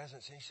His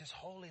presence. And He says,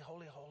 holy,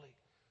 holy, holy,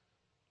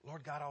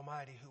 Lord God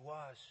Almighty, who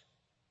was,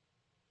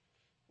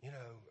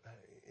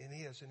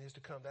 and is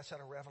to come. That's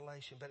out of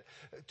Revelation. But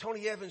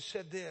Tony Evans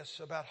said this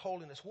about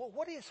holiness. Well,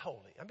 what is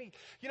holy?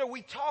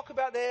 We talk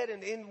about that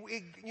and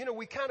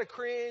we kind of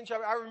cringe.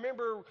 I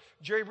remember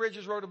Jerry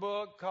Bridges wrote a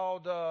book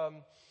called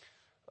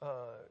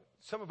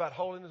something about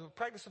holiness,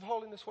 practice of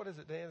holiness. What is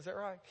it, Dan? Is that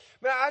right?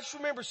 Man, I just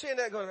remember seeing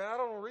that going, man, I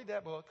don't want to read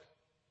that book.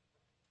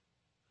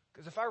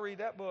 Because if I read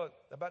that book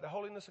about the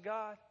holiness of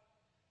God,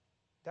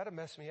 that'll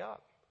mess me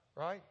up,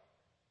 right?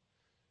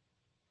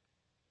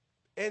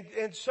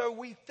 And so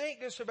we think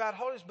this about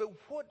holiness, but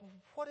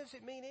what does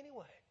it mean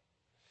anyway?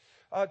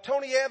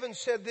 Tony Evans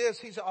said this.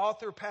 He's an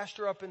author,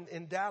 pastor up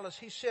in Dallas.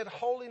 He said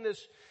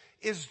holiness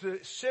is the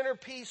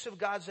centerpiece of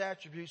God's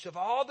attributes. Of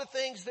all the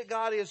things that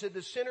God is at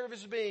the center of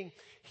his being,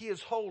 he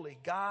is holy.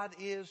 God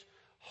is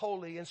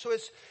holy. And so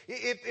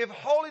if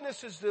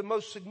holiness is the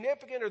most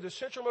significant or the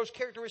centralmost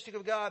characteristic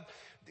of God,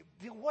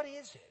 then what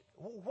is it?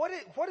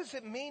 What does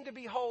it mean to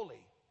be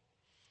holy?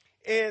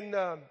 And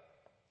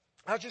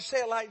I'll just say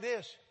it like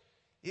this.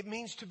 It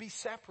means to be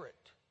separate.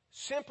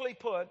 Simply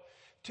put,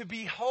 to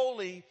be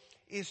holy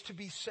is to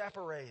be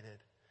separated.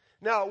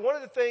 Now, one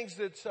of the things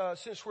that's,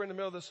 since we're in the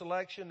middle of this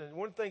election, and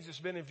one of the things that's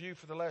been in view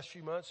for the last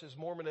few months is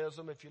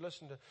Mormonism. If you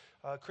listen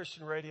to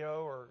Christian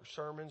radio or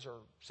sermons or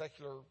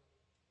secular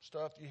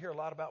stuff, you hear a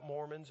lot about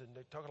Mormons, and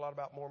they talk a lot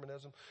about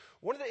Mormonism.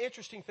 One of the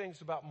interesting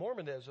things about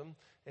Mormonism,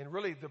 and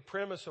really the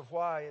premise of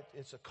why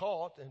it's a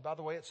cult, and by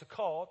the way, it's a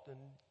cult, and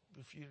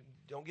if you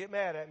don't get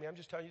mad at me, I'm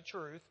just telling you the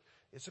truth.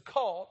 It's a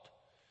cult.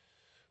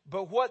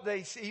 But what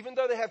they, even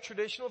though they have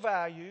traditional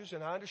values,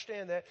 and I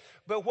understand that,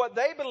 but what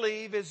they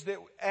believe is that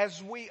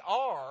as we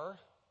are,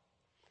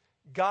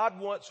 God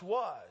once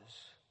was.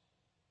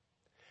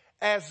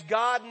 As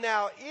God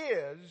now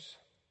is,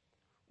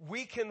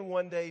 we can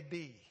one day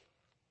be.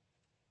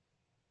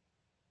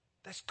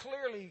 That's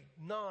clearly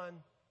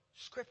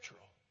non-scriptural.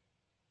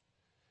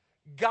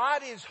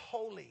 God is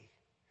holy.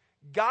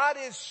 God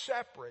is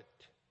separate.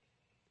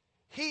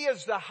 He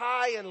is the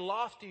high and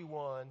lofty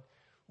one.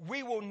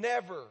 We will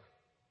never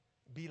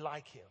be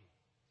like him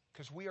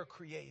because we are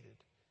created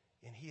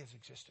and he has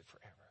existed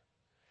forever.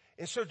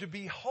 And so to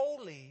be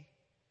holy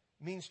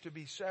means to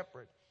be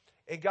separate.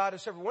 And God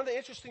is separate. One of the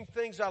interesting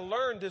things I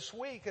learned this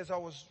week as I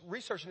was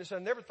researching this, I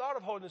never thought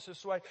of holiness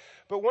this way,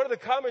 but one of the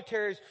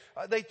commentaries,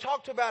 they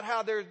talked about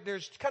how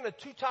there's kind of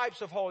two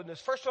types of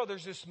holiness. First of all,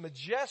 there's this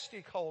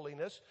majestic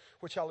holiness,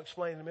 which I'll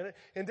explain in a minute.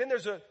 And then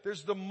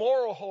there's the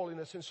moral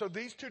holiness. And so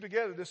these two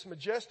together, this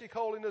majestic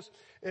holiness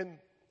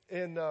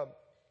and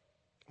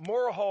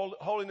moral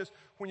holiness,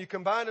 when you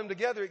combine them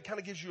together, it kind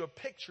of gives you a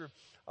picture,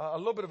 a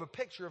little bit of a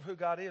picture of who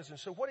God is. And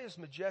so what is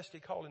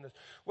majestic holiness?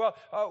 Well,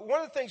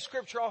 one of the things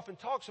Scripture often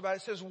talks about,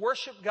 it says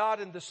worship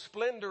God in the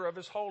splendor of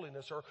his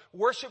holiness, or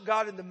worship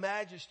God in the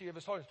majesty of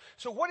his holiness.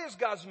 So what is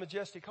God's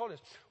majestic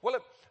holiness? Well,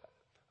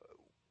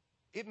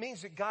 it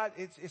means that God,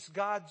 it's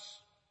God's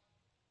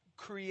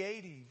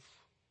creative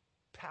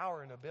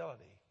power and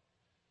ability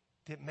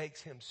that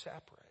makes him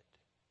separate.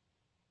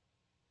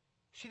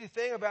 See, the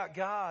thing about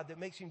God that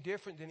makes him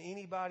different than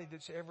anybody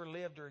that's ever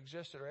lived or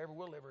existed or ever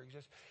will ever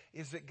exist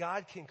is that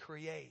God can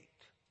create.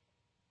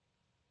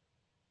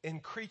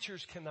 And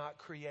creatures cannot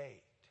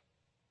create.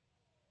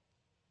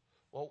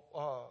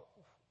 Well,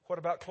 what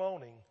about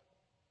cloning?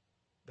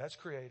 That's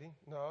creating.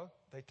 No,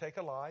 they take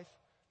a life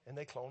and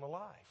they clone a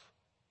life.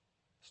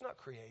 It's not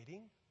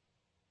creating.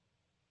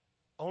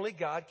 Only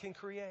God can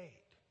create.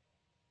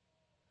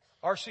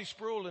 R.C.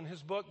 Sproul, in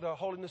his book, The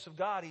Holiness of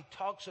God, he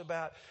talks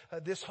about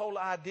this whole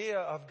idea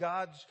of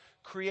God's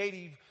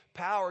creative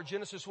power.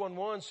 Genesis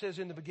 1:1 says,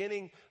 in the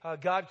beginning,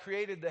 God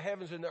created the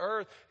heavens and the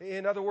earth.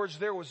 In other words,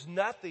 there was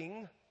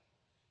nothing,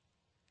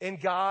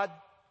 and God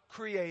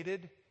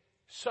created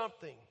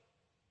something.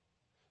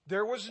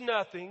 There was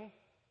nothing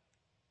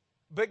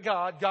but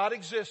God. God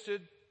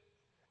existed,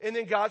 and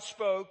then God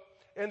spoke,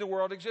 and the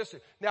world existed.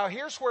 Now,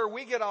 here's where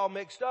we get all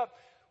mixed up.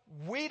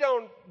 We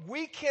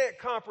can't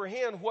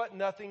comprehend what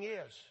nothing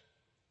is.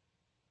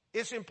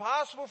 It's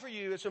impossible for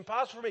you. It's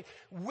impossible for me.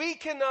 We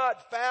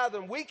cannot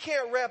fathom. We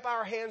can't wrap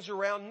our hands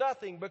around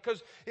nothing,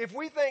 because if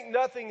we think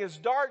nothing is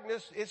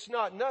darkness, it's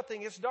not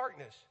nothing, it's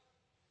darkness.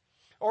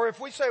 Or if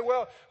we say,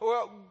 well,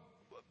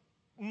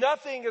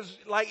 nothing is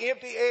like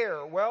empty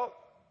air. Well,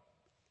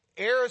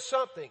 air is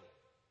something.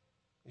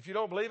 If you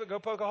don't believe it, go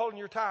poke a hole in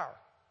your tire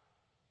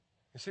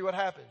and see what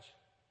happens.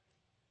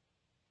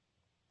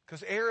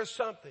 Because air is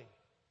something.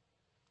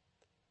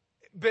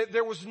 But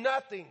there was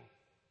nothing.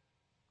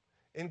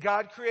 And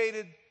God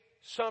created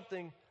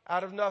something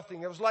out of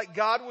nothing. It was like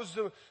God was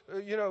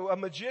a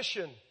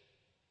magician.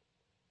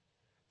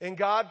 And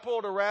God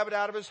pulled a rabbit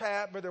out of his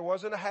hat, but there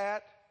wasn't a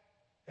hat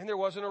and there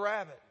wasn't a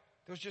rabbit.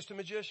 There was just a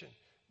magician.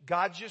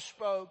 God just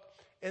spoke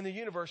and the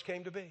universe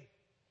came to be.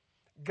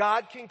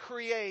 God can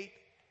create,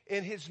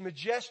 and his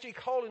majestic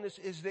holiness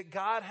is that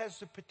God has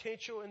the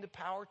potential and the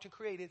power to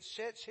create. It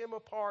sets him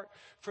apart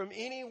from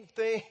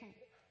anything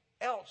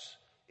else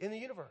in the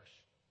universe.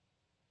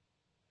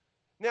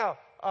 Now,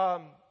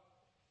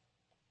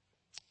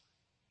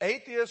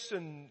 atheists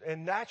and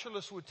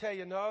naturalists would tell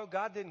you, no,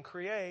 God didn't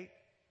create.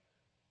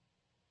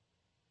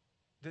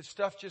 That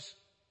stuff just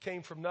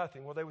came from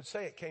nothing. Well, they would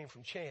say it came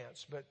from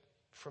chance, but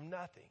from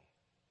nothing.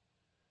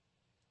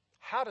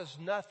 How does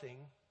nothing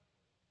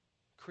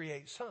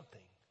create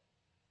something?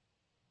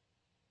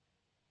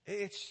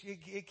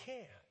 It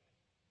can't.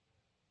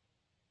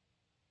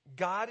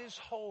 God is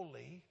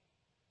holy.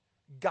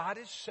 God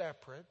is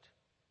separate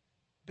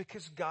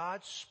because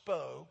God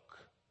spoke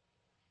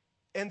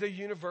and the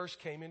universe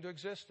came into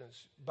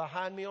existence.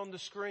 Behind me on the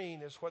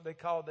screen is what they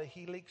call the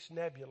Helix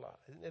Nebula.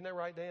 Isn't that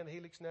right, Dan? The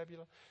Helix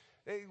Nebula?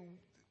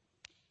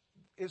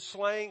 It's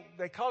slang,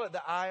 they call it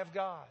the eye of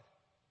God.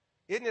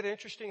 Isn't it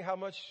interesting how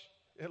much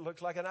it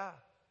looks like an eye?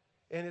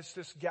 And it's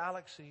this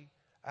galaxy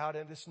out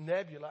in this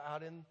nebula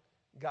out in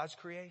God's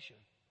creation.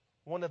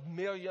 One of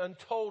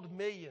untold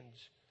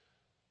millions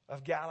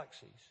of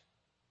galaxies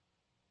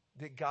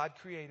that God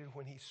created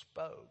when He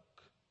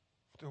spoke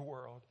the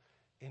world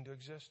into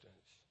existence.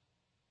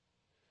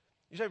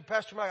 You say,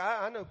 Pastor Mike,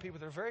 I know people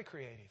that are very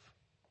creative.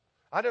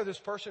 I know this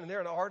person and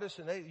they're an artist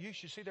and you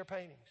should see their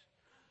paintings.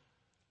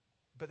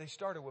 But they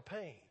started with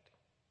paint,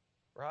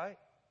 right?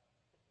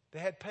 They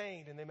had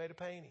paint and they made a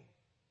painting.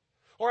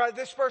 Or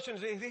this person,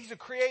 he's a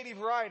creative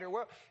writer.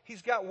 Well,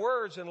 he's got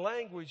words and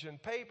language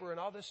and paper and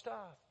all this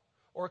stuff.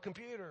 Or a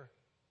computer.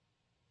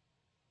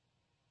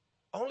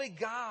 Only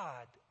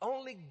God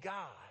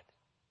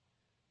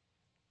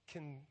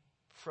can,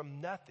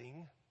 from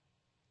nothing,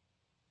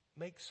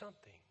 make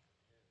something.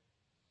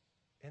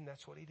 And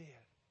that's what He did.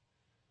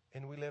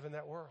 And we live in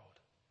that world.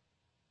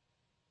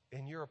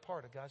 And you're a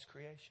part of God's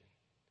creation.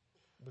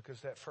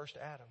 Because that first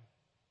Adam,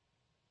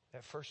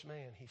 that first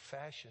man, He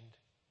fashioned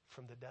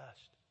from the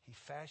dust. He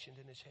fashioned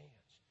in His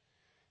hands.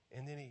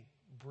 And then He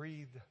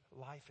breathed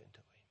life into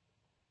him.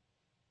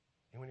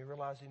 And when He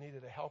realized he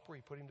needed a helper,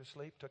 He put him to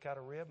sleep, took out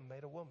a rib and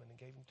made a woman and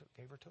gave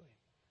her to him.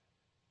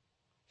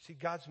 See,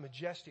 God's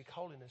majestic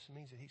holiness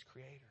means that He's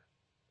creator.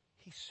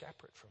 He's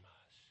separate from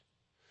us.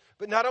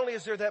 But not only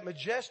is there that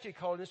majestic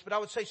holiness, but I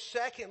would say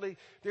secondly,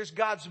 there's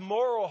God's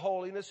moral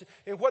holiness.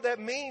 And what that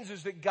means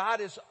is that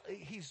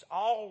He's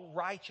all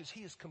righteous.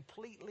 He is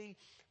completely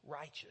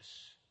righteous.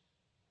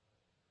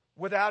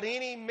 Without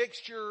any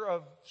mixture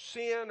of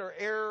sin or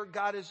error,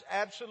 God is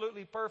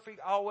absolutely perfect,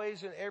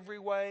 always in every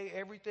way.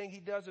 Everything He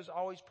does is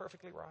always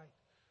perfectly right.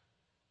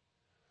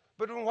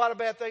 But why do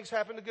bad things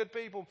happen to good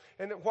people?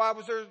 And why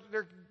was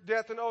there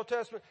death in the Old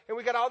Testament? And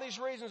we got all these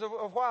reasons of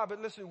why.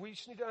 But listen, we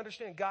just need to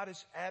understand God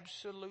is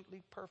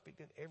absolutely perfect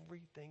in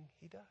everything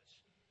He does.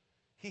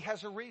 He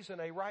has a reason,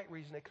 a right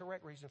reason, a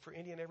correct reason for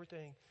any and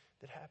everything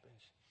that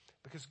happens.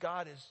 Because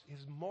God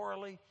is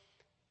morally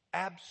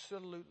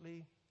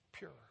absolutely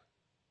pure.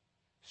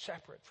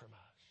 Separate from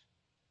us.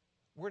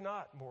 We're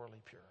not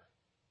morally pure.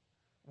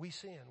 We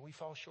sin. We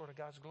fall short of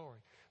God's glory.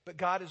 But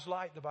God is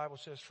light, the Bible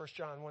says, 1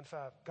 John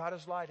 1:5. God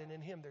is light, and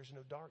in Him there's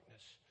no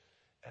darkness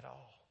at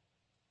all.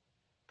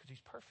 Because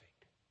He's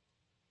perfect.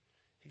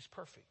 He's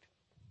perfect.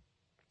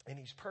 And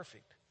He's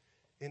perfect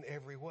in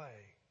every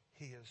way.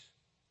 He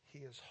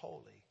is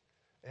holy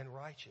and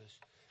righteous.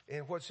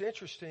 And what's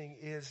interesting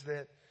is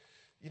that,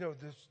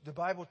 the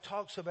Bible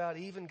talks about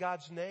even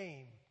God's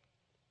name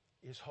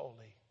is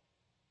holy.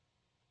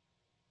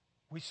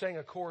 We sang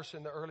a chorus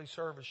in the early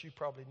service. You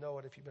probably know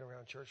it if you've been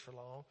around church for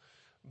long.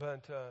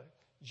 But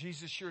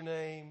Jesus, your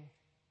name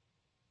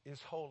is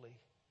holy.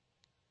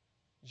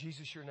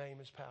 Jesus, your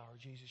name is power.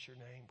 Jesus, your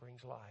name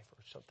brings life,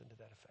 or something to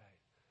that effect.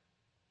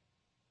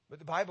 But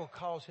the Bible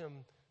calls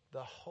Him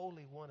the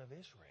Holy One of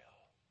Israel.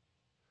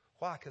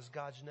 Why? Because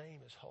God's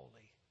name is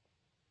holy.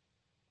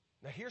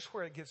 Now here's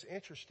where it gets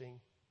interesting.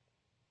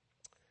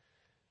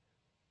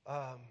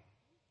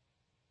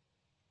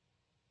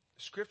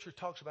 Scripture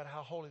talks about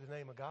how holy the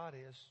name of God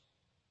is,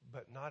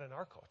 but not in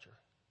our culture.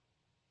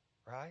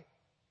 Right?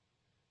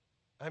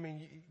 I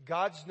mean,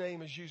 God's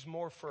name is used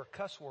more for a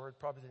cuss word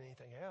probably than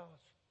anything else.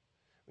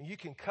 I mean, you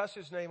can cuss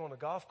His name on a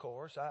golf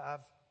course.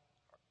 I've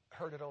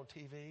heard it on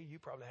TV. You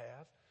probably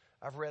have.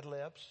 I've read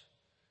lips.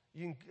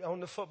 You can on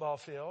the football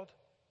field,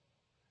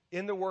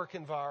 in the work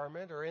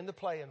environment, or in the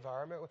play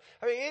environment.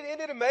 I mean,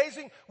 isn't it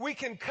amazing? We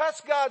can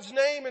cuss God's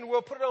name and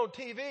we'll put it on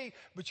TV,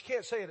 but you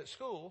can't say it at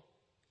school.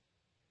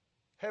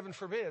 Heaven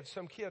forbid,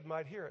 some kid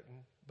might hear it and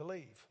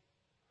believe.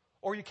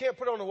 Or you can't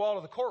put it on the wall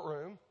of the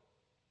courtroom.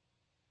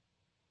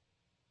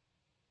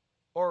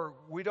 Or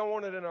we don't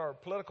want it in our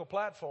political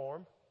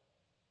platform.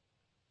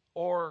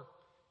 Or,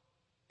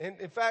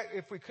 in fact,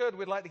 if we could,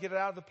 we'd like to get it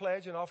out of the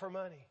pledge and offer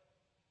money.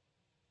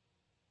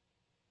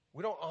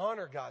 We don't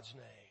honor God's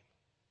name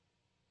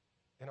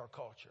in our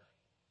culture.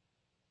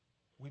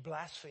 We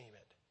blaspheme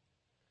it.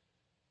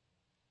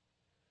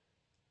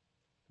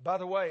 By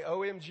the way,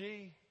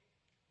 OMG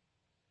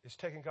is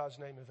taking God's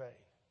name in vain.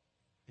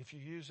 If you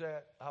use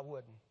that, I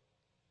wouldn't.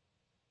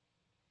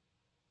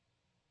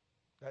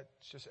 That's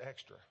just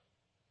extra.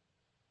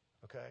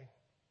 Okay?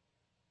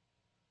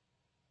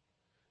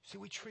 See,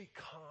 we treat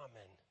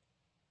common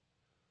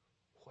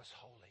what's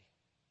holy.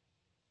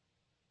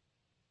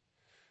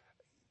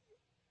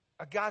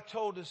 A guy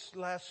told us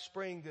last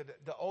spring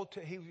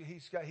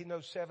that he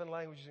knows 7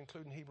 languages,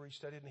 including Hebrew. He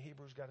studied in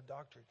Hebrew, got a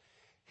doctorate.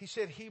 He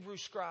said Hebrew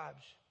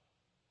scribes,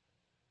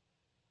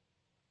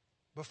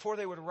 before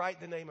they would write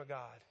the name of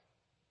God,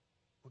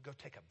 would go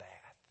take a bath.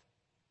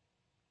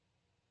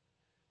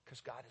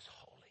 Because God is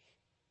holy.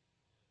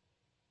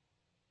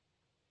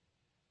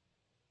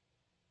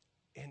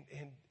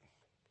 And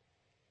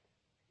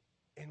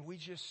And we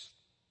just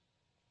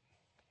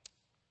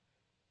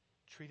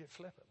treat it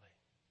flippantly.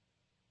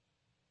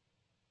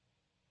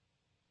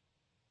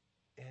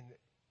 And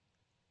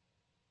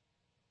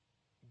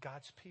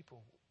God's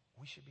people,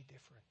 we should be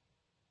different.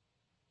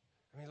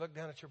 I mean, look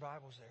down at your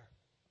Bibles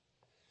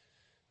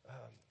there.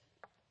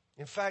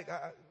 In fact,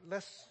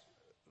 let's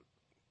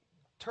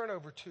turn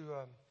over to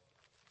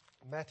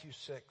Matthew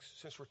 6,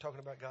 since we're talking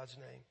about God's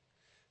name.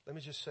 Let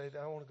me just say that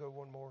I want to go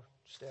one more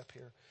step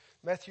here.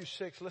 Matthew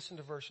 6, listen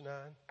to verse 9.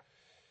 It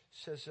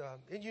says,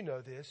 and you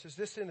know this, says,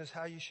 this then is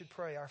how you should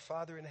pray. Our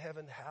Father in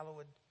heaven,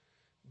 hallowed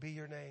be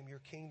your name. Your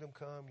kingdom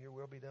come, your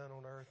will be done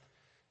on earth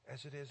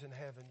as it is in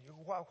heaven.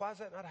 Why is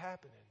that not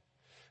happening?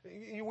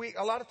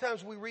 A lot of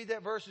times we read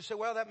that verse and say,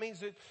 well, that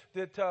means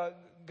that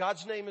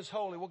God's name is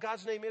holy. Well,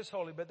 God's name is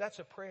holy, but that's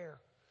a prayer.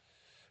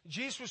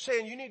 Jesus was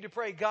saying, you need to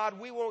pray, God,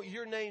 we want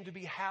your name to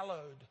be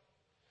hallowed.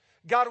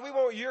 God, we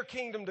want your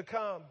kingdom to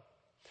come.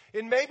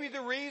 And maybe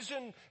the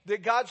reason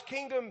that God's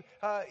kingdom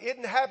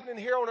isn't happening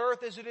here on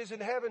earth as it is in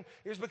heaven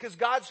is because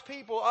God's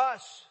people,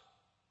 us,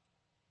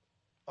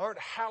 aren't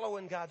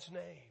hallowing God's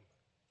name.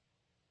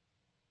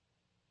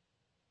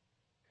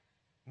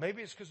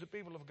 Maybe it's because the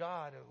people of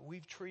God,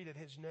 we've treated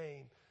his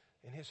name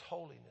and his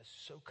holiness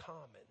so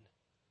common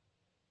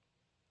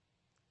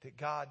that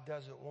God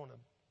doesn't want to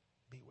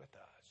be with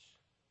us.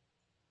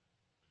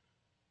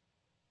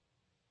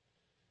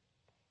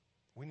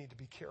 We need to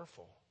be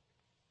careful.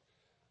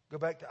 Go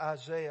back to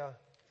Isaiah.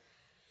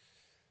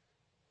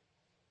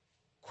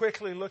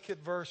 Quickly look at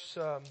verse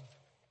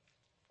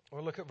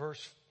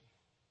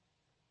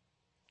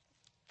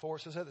 4.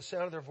 It says, at the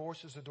sound of their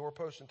voices, the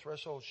doorposts and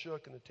thresholds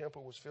shook, and the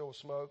temple was filled with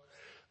smoke.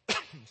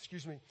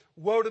 Excuse me.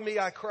 Woe to me,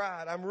 I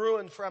cried. I'm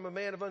ruined, for I'm a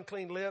man of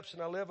unclean lips,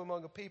 and I live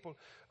among a people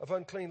of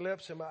unclean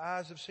lips, and my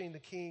eyes have seen the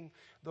King,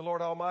 the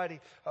Lord Almighty.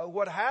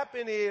 What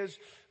happened is,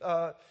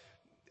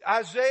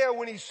 Isaiah,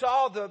 when he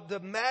saw the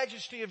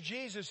majesty of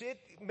Jesus, it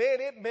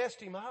messed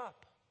him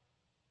up.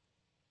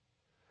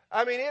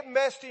 I mean, it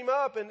messed him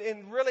up,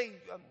 and really,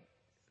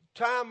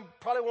 time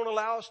probably won't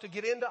allow us to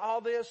get into all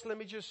this.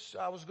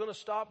 I was going to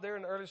stop there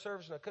in the early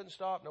service, and I couldn't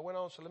stop, and I went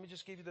on, so let me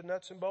just give you the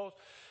nuts and bolts.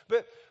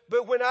 But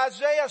when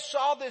Isaiah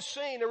saw this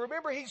scene, and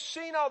remember, he's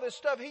seen all this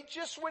stuff. He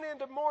just went in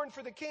to mourn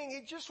for the king.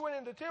 He just went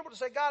into the temple to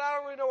say, God, I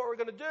don't really know what we're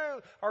going to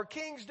do. Our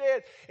king's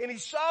dead. And he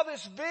saw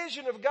this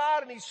vision of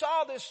God, and he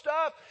saw this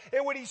stuff.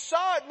 And when he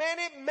saw it, man,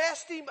 it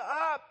messed him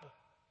up.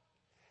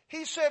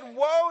 He said,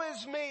 woe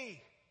is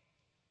me.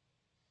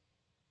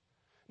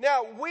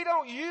 Now, we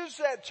don't use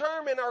that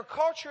term in our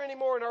culture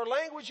anymore, in our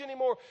language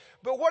anymore.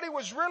 But what he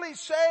was really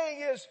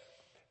saying is,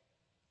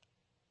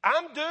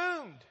 I'm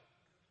doomed.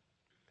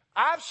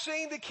 I've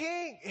seen the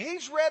king.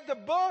 He's read the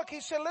book. He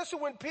said, listen,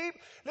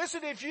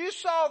 if you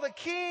saw the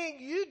king,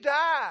 you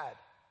died.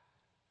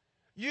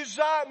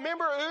 Uzziah,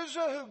 remember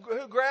Uzzah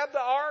who grabbed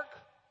the ark?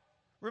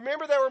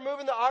 Remember they were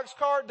moving the ox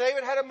cart?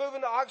 David had him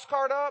moving the ox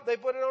cart up. They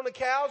put it on the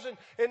cows,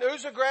 and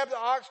Uzzah grabbed the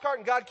ox cart,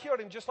 and God killed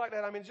him just like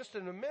that. I mean, just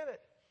in a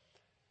minute.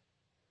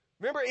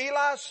 Remember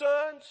Eli's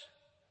sons?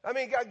 I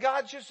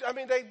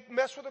mean, they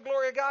messed with the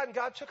glory of God, and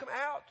God took them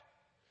out.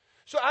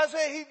 So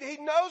Isaiah, he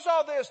knows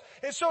all this.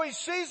 And so he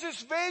sees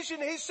this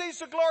vision. He sees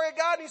the glory of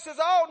God, and he says,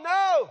 oh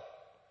no,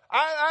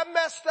 I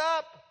messed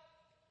up.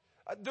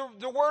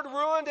 The word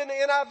ruined in the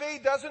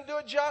NIV doesn't do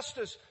it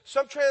justice.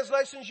 Some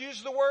translations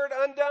use the word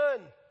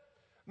undone.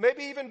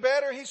 Maybe even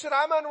better, he said,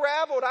 I'm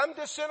unraveled. I'm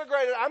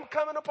disintegrated. I'm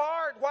coming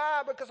apart.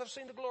 Why? Because I've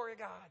seen the glory of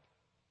God.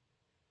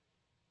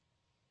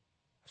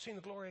 I've seen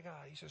the glory of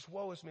God. He says,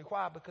 woe is me.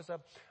 Why? Because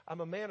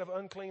I'm a man of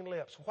unclean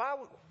lips. Why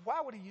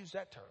would he use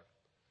that term?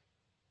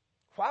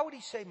 Why would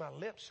he say my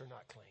lips are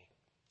not clean?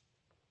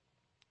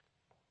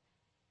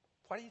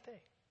 Why do you think?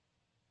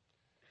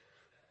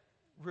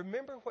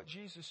 Remember what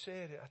Jesus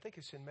said, I think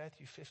it's in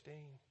Matthew 15.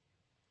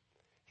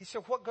 He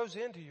said, what goes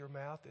into your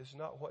mouth is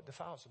not what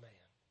defiles a man.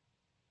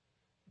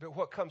 But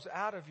what comes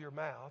out of your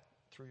mouth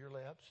through your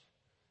lips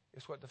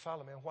is what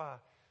defiles a man. Why?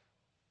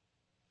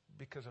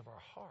 Because of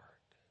our heart.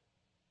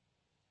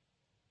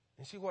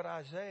 And see, what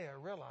Isaiah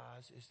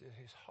realized is that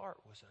his heart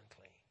was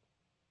unclean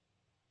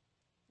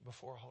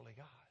before a holy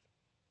God.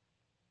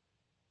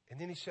 And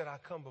then he said, I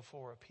come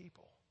before a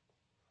people,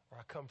 or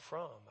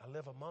I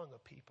live among a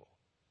people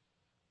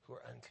who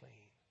are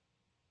unclean.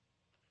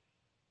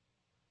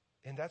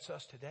 And that's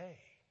us today.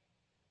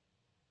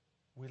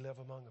 We live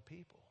among a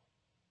people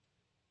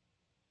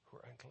who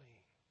are unclean.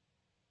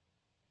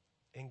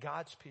 And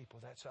God's people,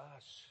 that's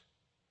us,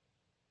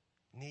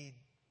 we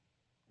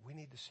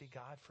need to see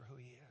God for who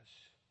he is.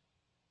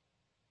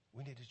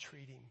 We need to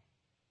treat him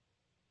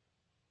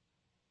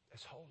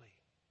as holy.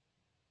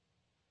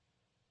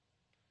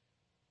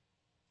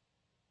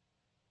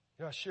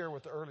 You know, I share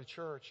with the early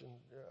church, and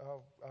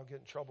I'll get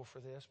in trouble for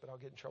this, but I'll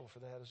get in trouble for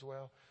that as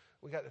well.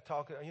 We got to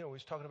talk, we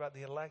was talking about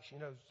the election.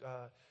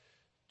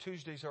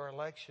 Tuesday's our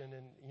election,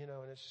 and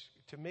it's,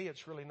 to me,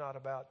 it's really not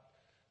about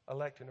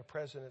electing a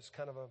president. It's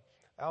kind of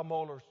Al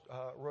Mohler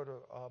wrote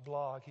a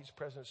blog. He's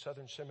president of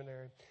Southern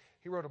Seminary.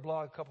 He wrote a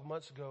blog a couple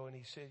months ago, and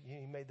he said,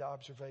 he made the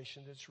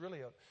observation that it's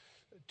really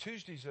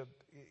Tuesdays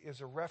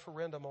is a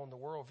referendum on the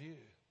worldview.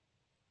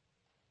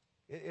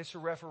 It's a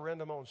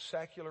referendum on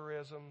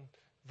secularism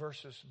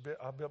versus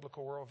a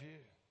biblical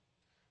worldview.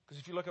 Because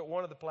if you look at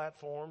one of the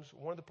platforms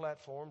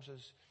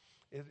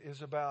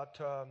is about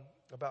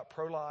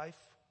pro-life.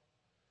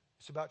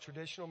 It's about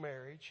traditional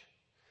marriage.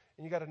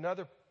 And you got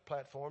another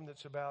platform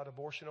that's about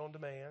abortion on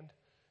demand.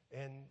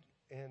 And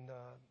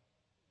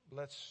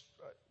let's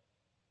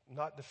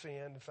not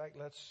defend. In fact,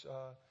 let's,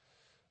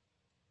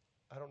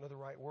 I don't know the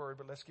right word,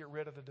 but let's get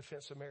rid of the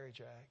Defense of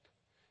Marriage Act.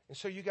 And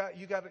so you got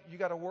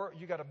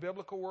a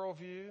biblical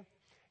worldview,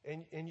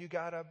 and you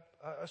got a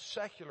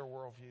secular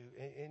worldview,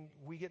 and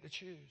we get to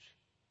choose.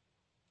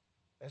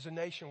 As a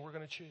nation, we're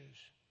going to choose.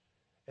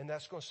 And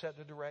that's going to set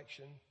the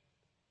direction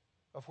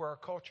of where our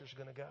culture is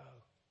going to go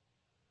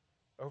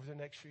over the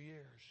next few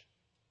years.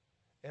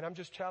 And I'm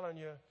just telling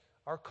you,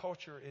 our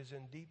culture is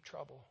in deep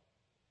trouble.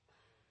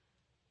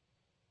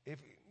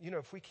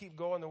 If we keep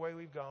going the way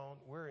we've gone,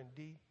 we're in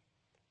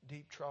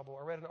deep trouble.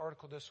 I read an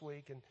article this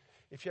week, and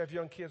if you have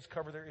young kids,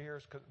 cover their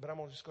ears, but I'm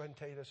going to just go ahead and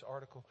tell you this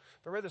article.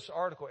 But I read this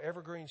article.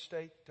 Evergreen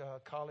State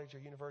College or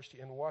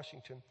University in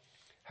Washington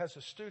has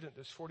a student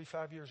that's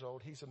 45 years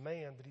old. He's a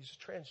man, but he's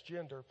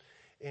transgender,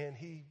 and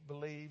he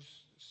believes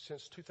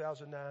since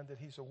 2009 that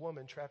he's a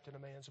woman trapped in a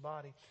man's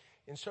body.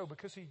 And so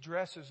because he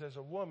dresses as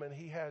a woman,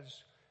 he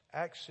has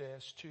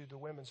access to the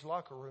women's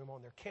locker room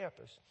on their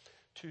campus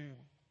to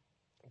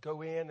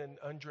go in and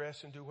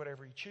undress and do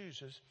whatever he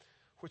chooses,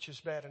 which is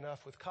bad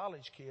enough with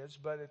college kids.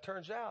 But it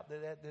turns out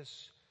that at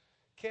this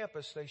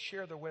campus, they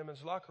share the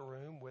women's locker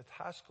room with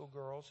high school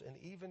girls and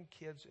even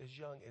kids as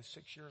young as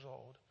 6 years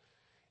old.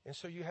 And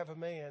so you have a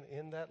man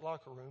in that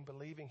locker room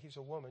believing he's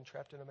a woman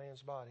trapped in a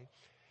man's body,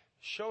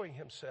 showing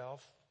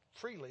himself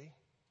freely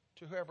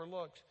to whoever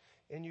looks.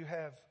 And you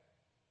have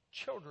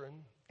children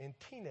and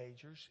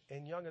teenagers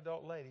and young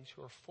adult ladies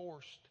who are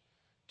forced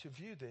to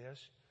view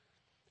this.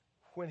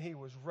 When he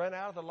was run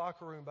out of the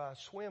locker room by a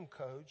swim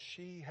coach,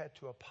 she had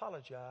to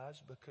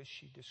apologize because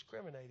she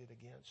discriminated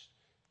against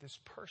this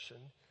person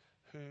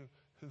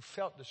who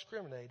felt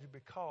discriminated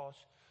because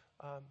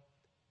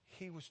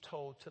he was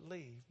told to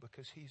leave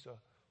because he's a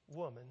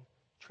woman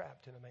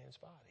trapped in a man's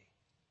body.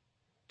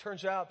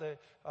 Turns out that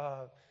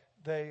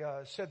they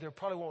said there's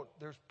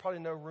probably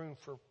no room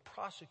for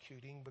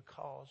prosecuting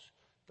because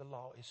the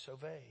law is so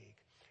vague.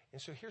 And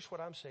so here's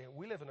what I'm saying.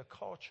 We live in a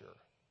culture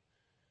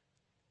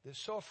that's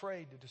so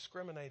afraid to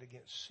discriminate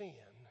against sin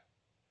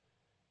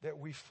that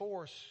we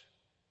force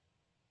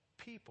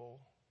people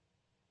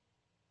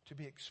to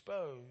be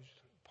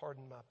exposed,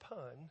 pardon my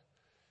pun,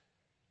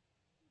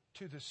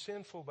 to the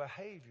sinful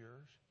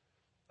behaviors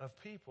of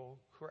people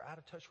who are out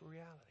of touch with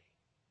reality.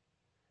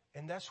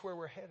 And that's where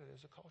we're headed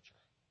as a culture.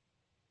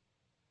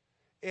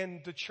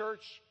 And the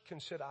church can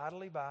sit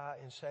idly by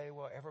and say,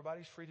 well,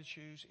 everybody's free to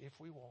choose if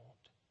we want.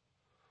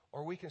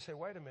 Or we can say,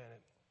 wait a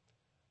minute,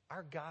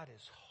 our God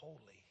is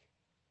holy.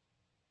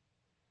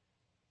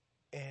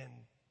 And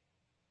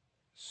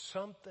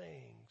some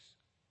things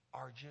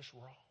are just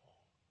wrong.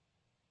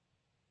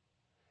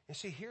 And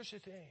see, here's the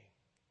thing.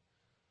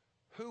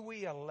 Who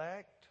we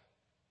elect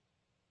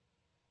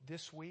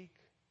this week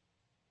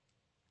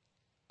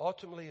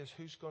ultimately is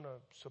who's going to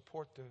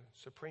support the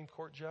Supreme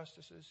Court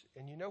justices.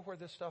 And you know where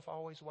this stuff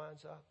always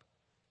winds up?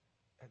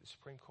 At the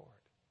Supreme Court.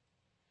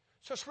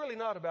 So it's really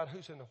not about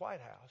who's in the White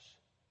House.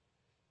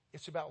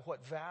 It's about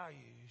what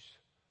values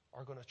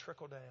are going to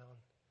trickle down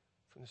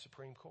from the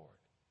Supreme Court.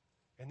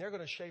 And they're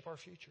going to shape our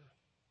future.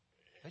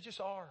 They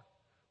just are.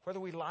 Whether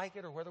we like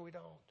it or whether we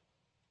don't.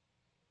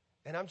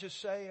 And I'm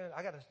just saying,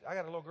 I got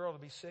a little girl to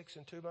be 6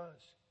 in 2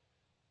 months.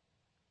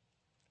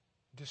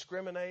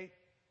 Discriminate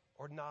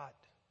or not.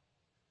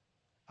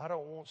 I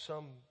don't want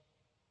some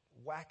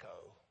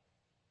wacko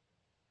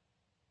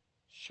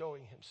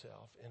showing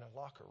himself in a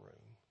locker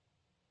room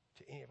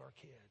to any of our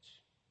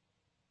kids.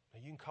 Now,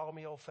 you can call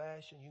me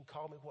old-fashioned, you can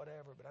call me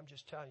whatever, but I'm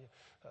just telling you,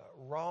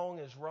 wrong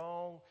is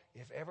wrong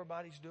if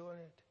everybody's doing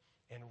it,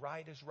 and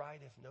right is right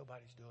if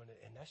nobody's doing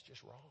it, and that's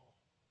just wrong.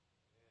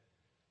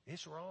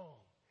 It's wrong.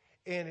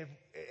 And if,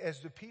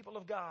 as the people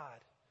of God,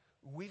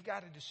 we've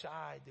got to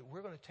decide that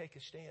we're going to take a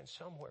stand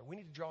somewhere. We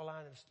need to draw a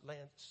line in the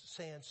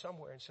sand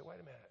somewhere and say, wait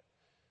a minute,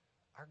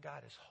 our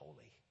God is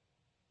holy.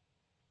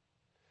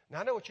 Now,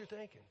 I know what you're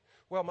thinking.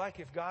 Well, Mike,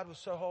 if God was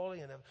so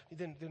holy, and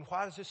then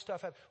why does this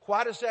stuff happen?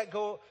 Why does that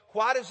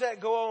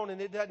go on and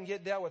it doesn't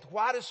get dealt with?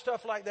 Why does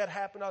stuff like that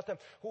happen all the time?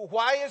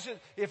 Why is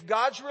it, if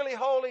God's really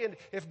holy and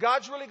if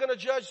God's really going to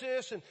judge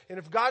this and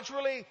if God's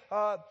really,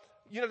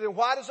 then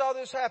why does all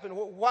this happen?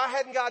 Why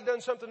hadn't God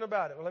done something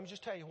about it? Well, let me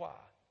just tell you why.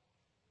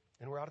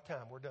 And we're out of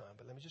time. We're done.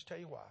 But let me just tell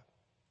you why.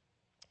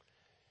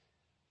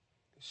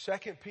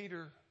 2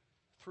 Peter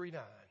 3:9.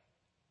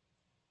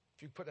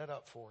 If you put that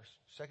up for us,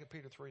 2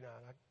 Peter 3:9.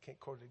 I can't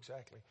quote it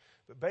exactly.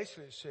 But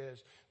basically it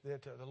says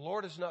that the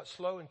Lord is not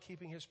slow in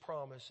keeping his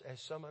promise,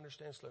 as some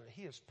understand slowness.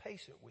 He is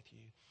patient with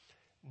you,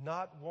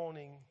 not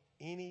wanting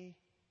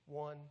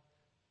anyone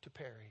to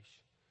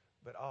perish,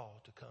 but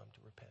all to come to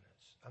repentance.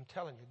 I'm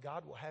telling you,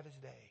 God will have his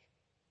day.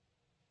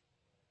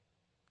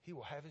 He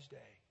will have his day.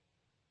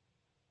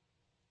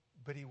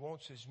 But He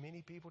wants as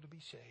many people to be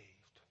saved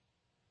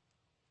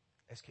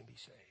as can be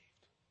saved.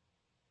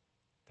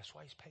 That's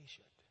why He's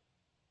patient.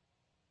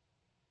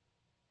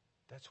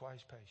 That's why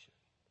He's patient.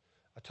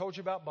 I told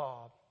you about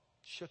Bob.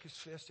 Shook his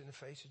fist in the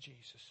face of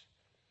Jesus.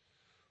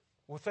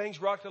 Well,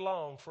 things rocked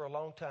along for a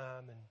long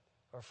time,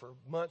 or for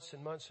months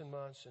and months and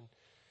months. And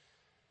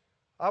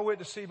I went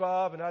to see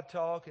Bob, and I'd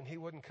talk, and he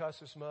wouldn't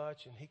cuss as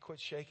much, and he quit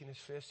shaking his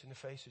fist in the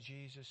face of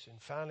Jesus.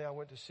 And finally, I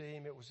went to see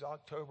him. It was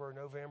October or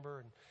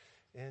November,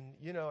 and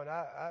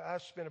I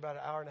spent about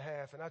an hour and a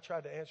half, and I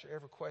tried to answer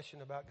every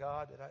question about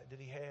God that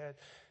he had.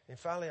 And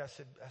finally, I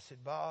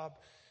said, Bob,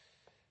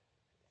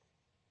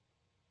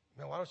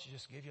 man, why don't you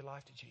just give your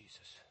life to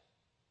Jesus?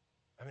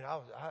 I mean,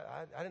 I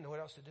didn't know what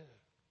else to do.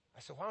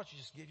 I said, why don't you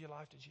just give your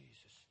life to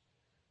Jesus?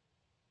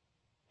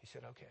 He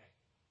said, okay.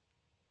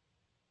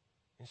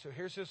 And so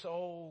here's this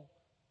old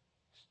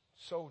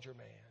soldier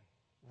man,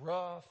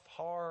 rough,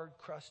 hard,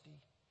 crusty.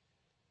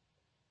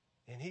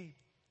 And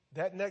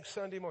that next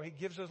Sunday morning, he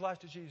gives his life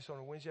to Jesus on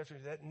a Wednesday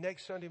afternoon. That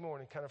next Sunday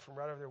morning, kind of from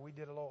right over there, we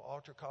did a little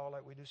altar call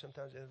like we do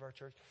sometimes at the end of our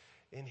church.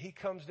 And he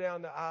comes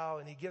down the aisle,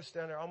 and he gets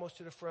down there almost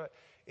to the front,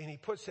 and he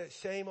puts that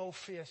same old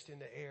fist in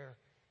the air,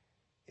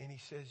 and he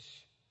says,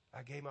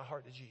 I gave my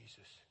heart to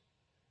Jesus.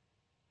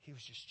 He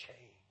was just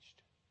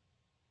changed.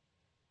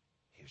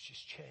 He was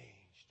just changed.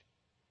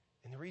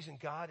 And the reason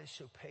God is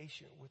so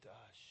patient with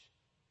us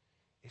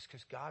is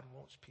because God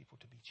wants people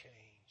to be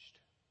changed.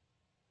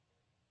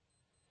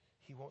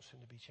 He wants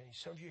them to be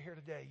changed. Some of you here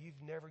today,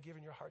 you've never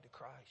given your heart to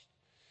Christ.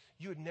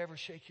 You would never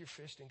shake your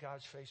fist in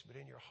God's face, but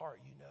in your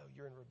heart, you know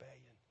you're in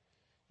rebellion.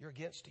 You're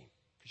against Him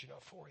because you're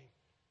not for Him.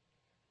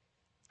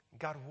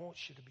 God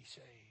wants you to be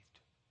saved.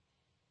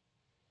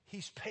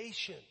 He's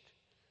patient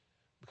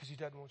because He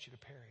doesn't want you to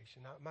perish.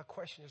 And my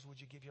question is, would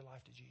you give your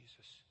life to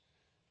Jesus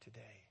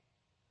today?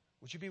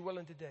 Would you be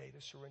willing today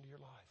to surrender your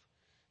life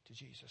to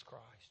Jesus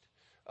Christ?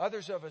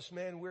 Others of us,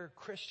 man, we're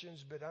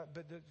Christians, but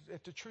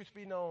if the truth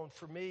be known,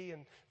 for me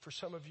and for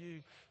some of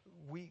you,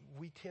 we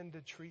tend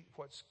to treat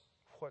what's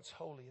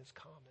holy as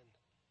common.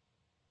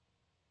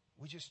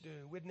 We just do.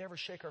 We'd never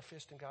shake our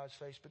fist in God's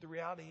face, but the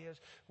reality is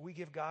we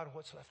give God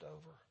what's left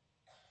over.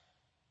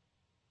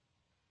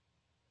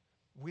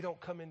 We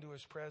don't come into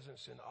His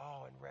presence in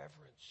awe and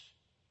reverence.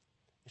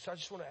 And so I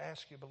just want to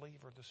ask you,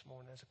 believer, this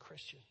morning, as a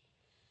Christian,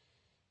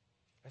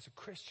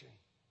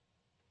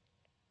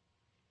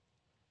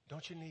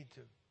 don't you need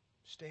to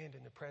stand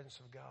in the presence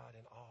of God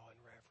in awe and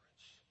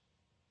reverence?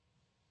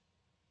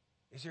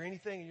 Is there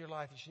anything in your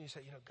life that you need to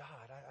say,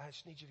 God, I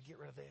just need you to get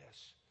rid of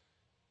this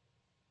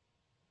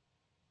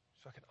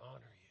so I can honor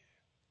you?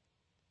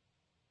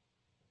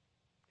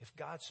 If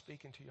God's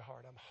speaking to your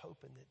heart, I'm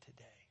hoping that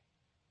today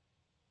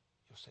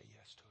you'll say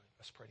yes to Him.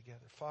 Let's pray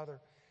together.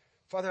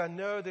 Father, I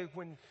know that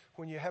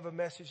when you have a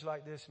message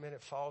like this, man,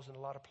 it falls in a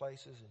lot of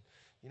places. And,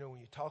 when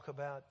you talk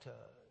about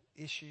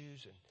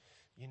issues and,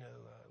 you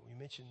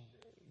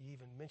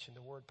even mention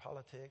the word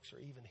politics or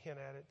even hint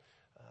at it.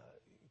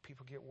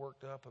 People get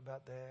worked up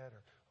about that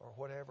or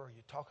whatever. Or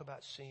you talk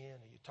about sin,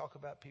 or you talk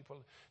about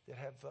people that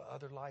have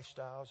other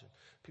lifestyles. And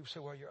people say,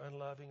 well, you're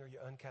unloving or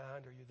you're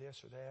unkind or you're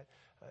this or that.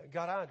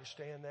 God, I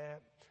understand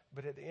that.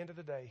 But at the end of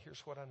the day,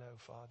 here's what I know,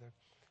 Father.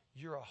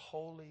 You're a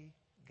holy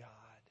God.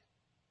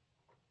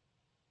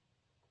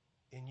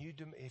 And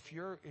if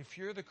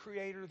you're the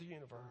creator of the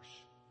universe,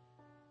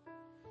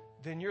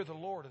 then you're the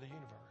Lord of the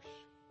universe.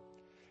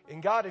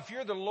 And God, if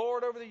you're the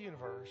Lord over the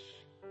universe,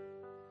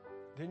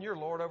 then you're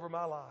Lord over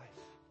my life.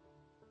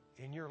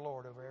 And you're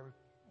Lord over every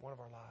one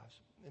of our lives.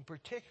 And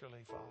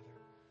particularly,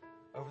 Father,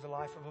 over the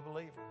life of a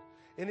believer.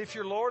 And if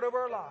you're Lord over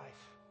our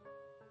life,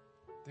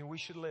 then we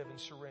should live and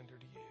surrender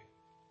to you.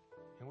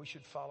 And we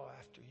should follow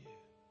after you.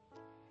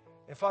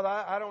 And Father,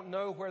 I don't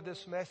know where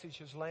this message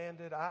has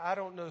landed. I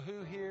don't know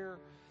who here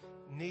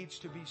needs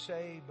to be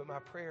saved, but my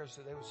prayer is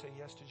that they would say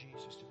yes to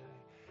Jesus today.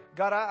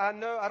 God, I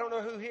don't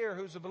know who here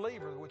who's a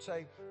believer would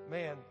say,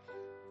 man,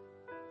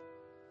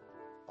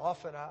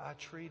 often I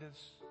treat as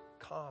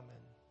common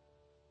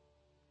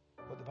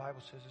what the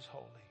Bible says is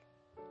holy,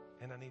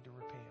 and I need to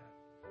repent.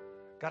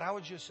 God, I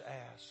would just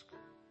ask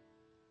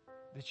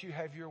that you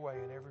have your way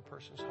in every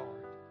person's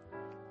heart,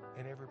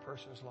 in every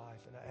person's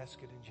life, and I ask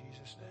it in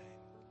Jesus' name.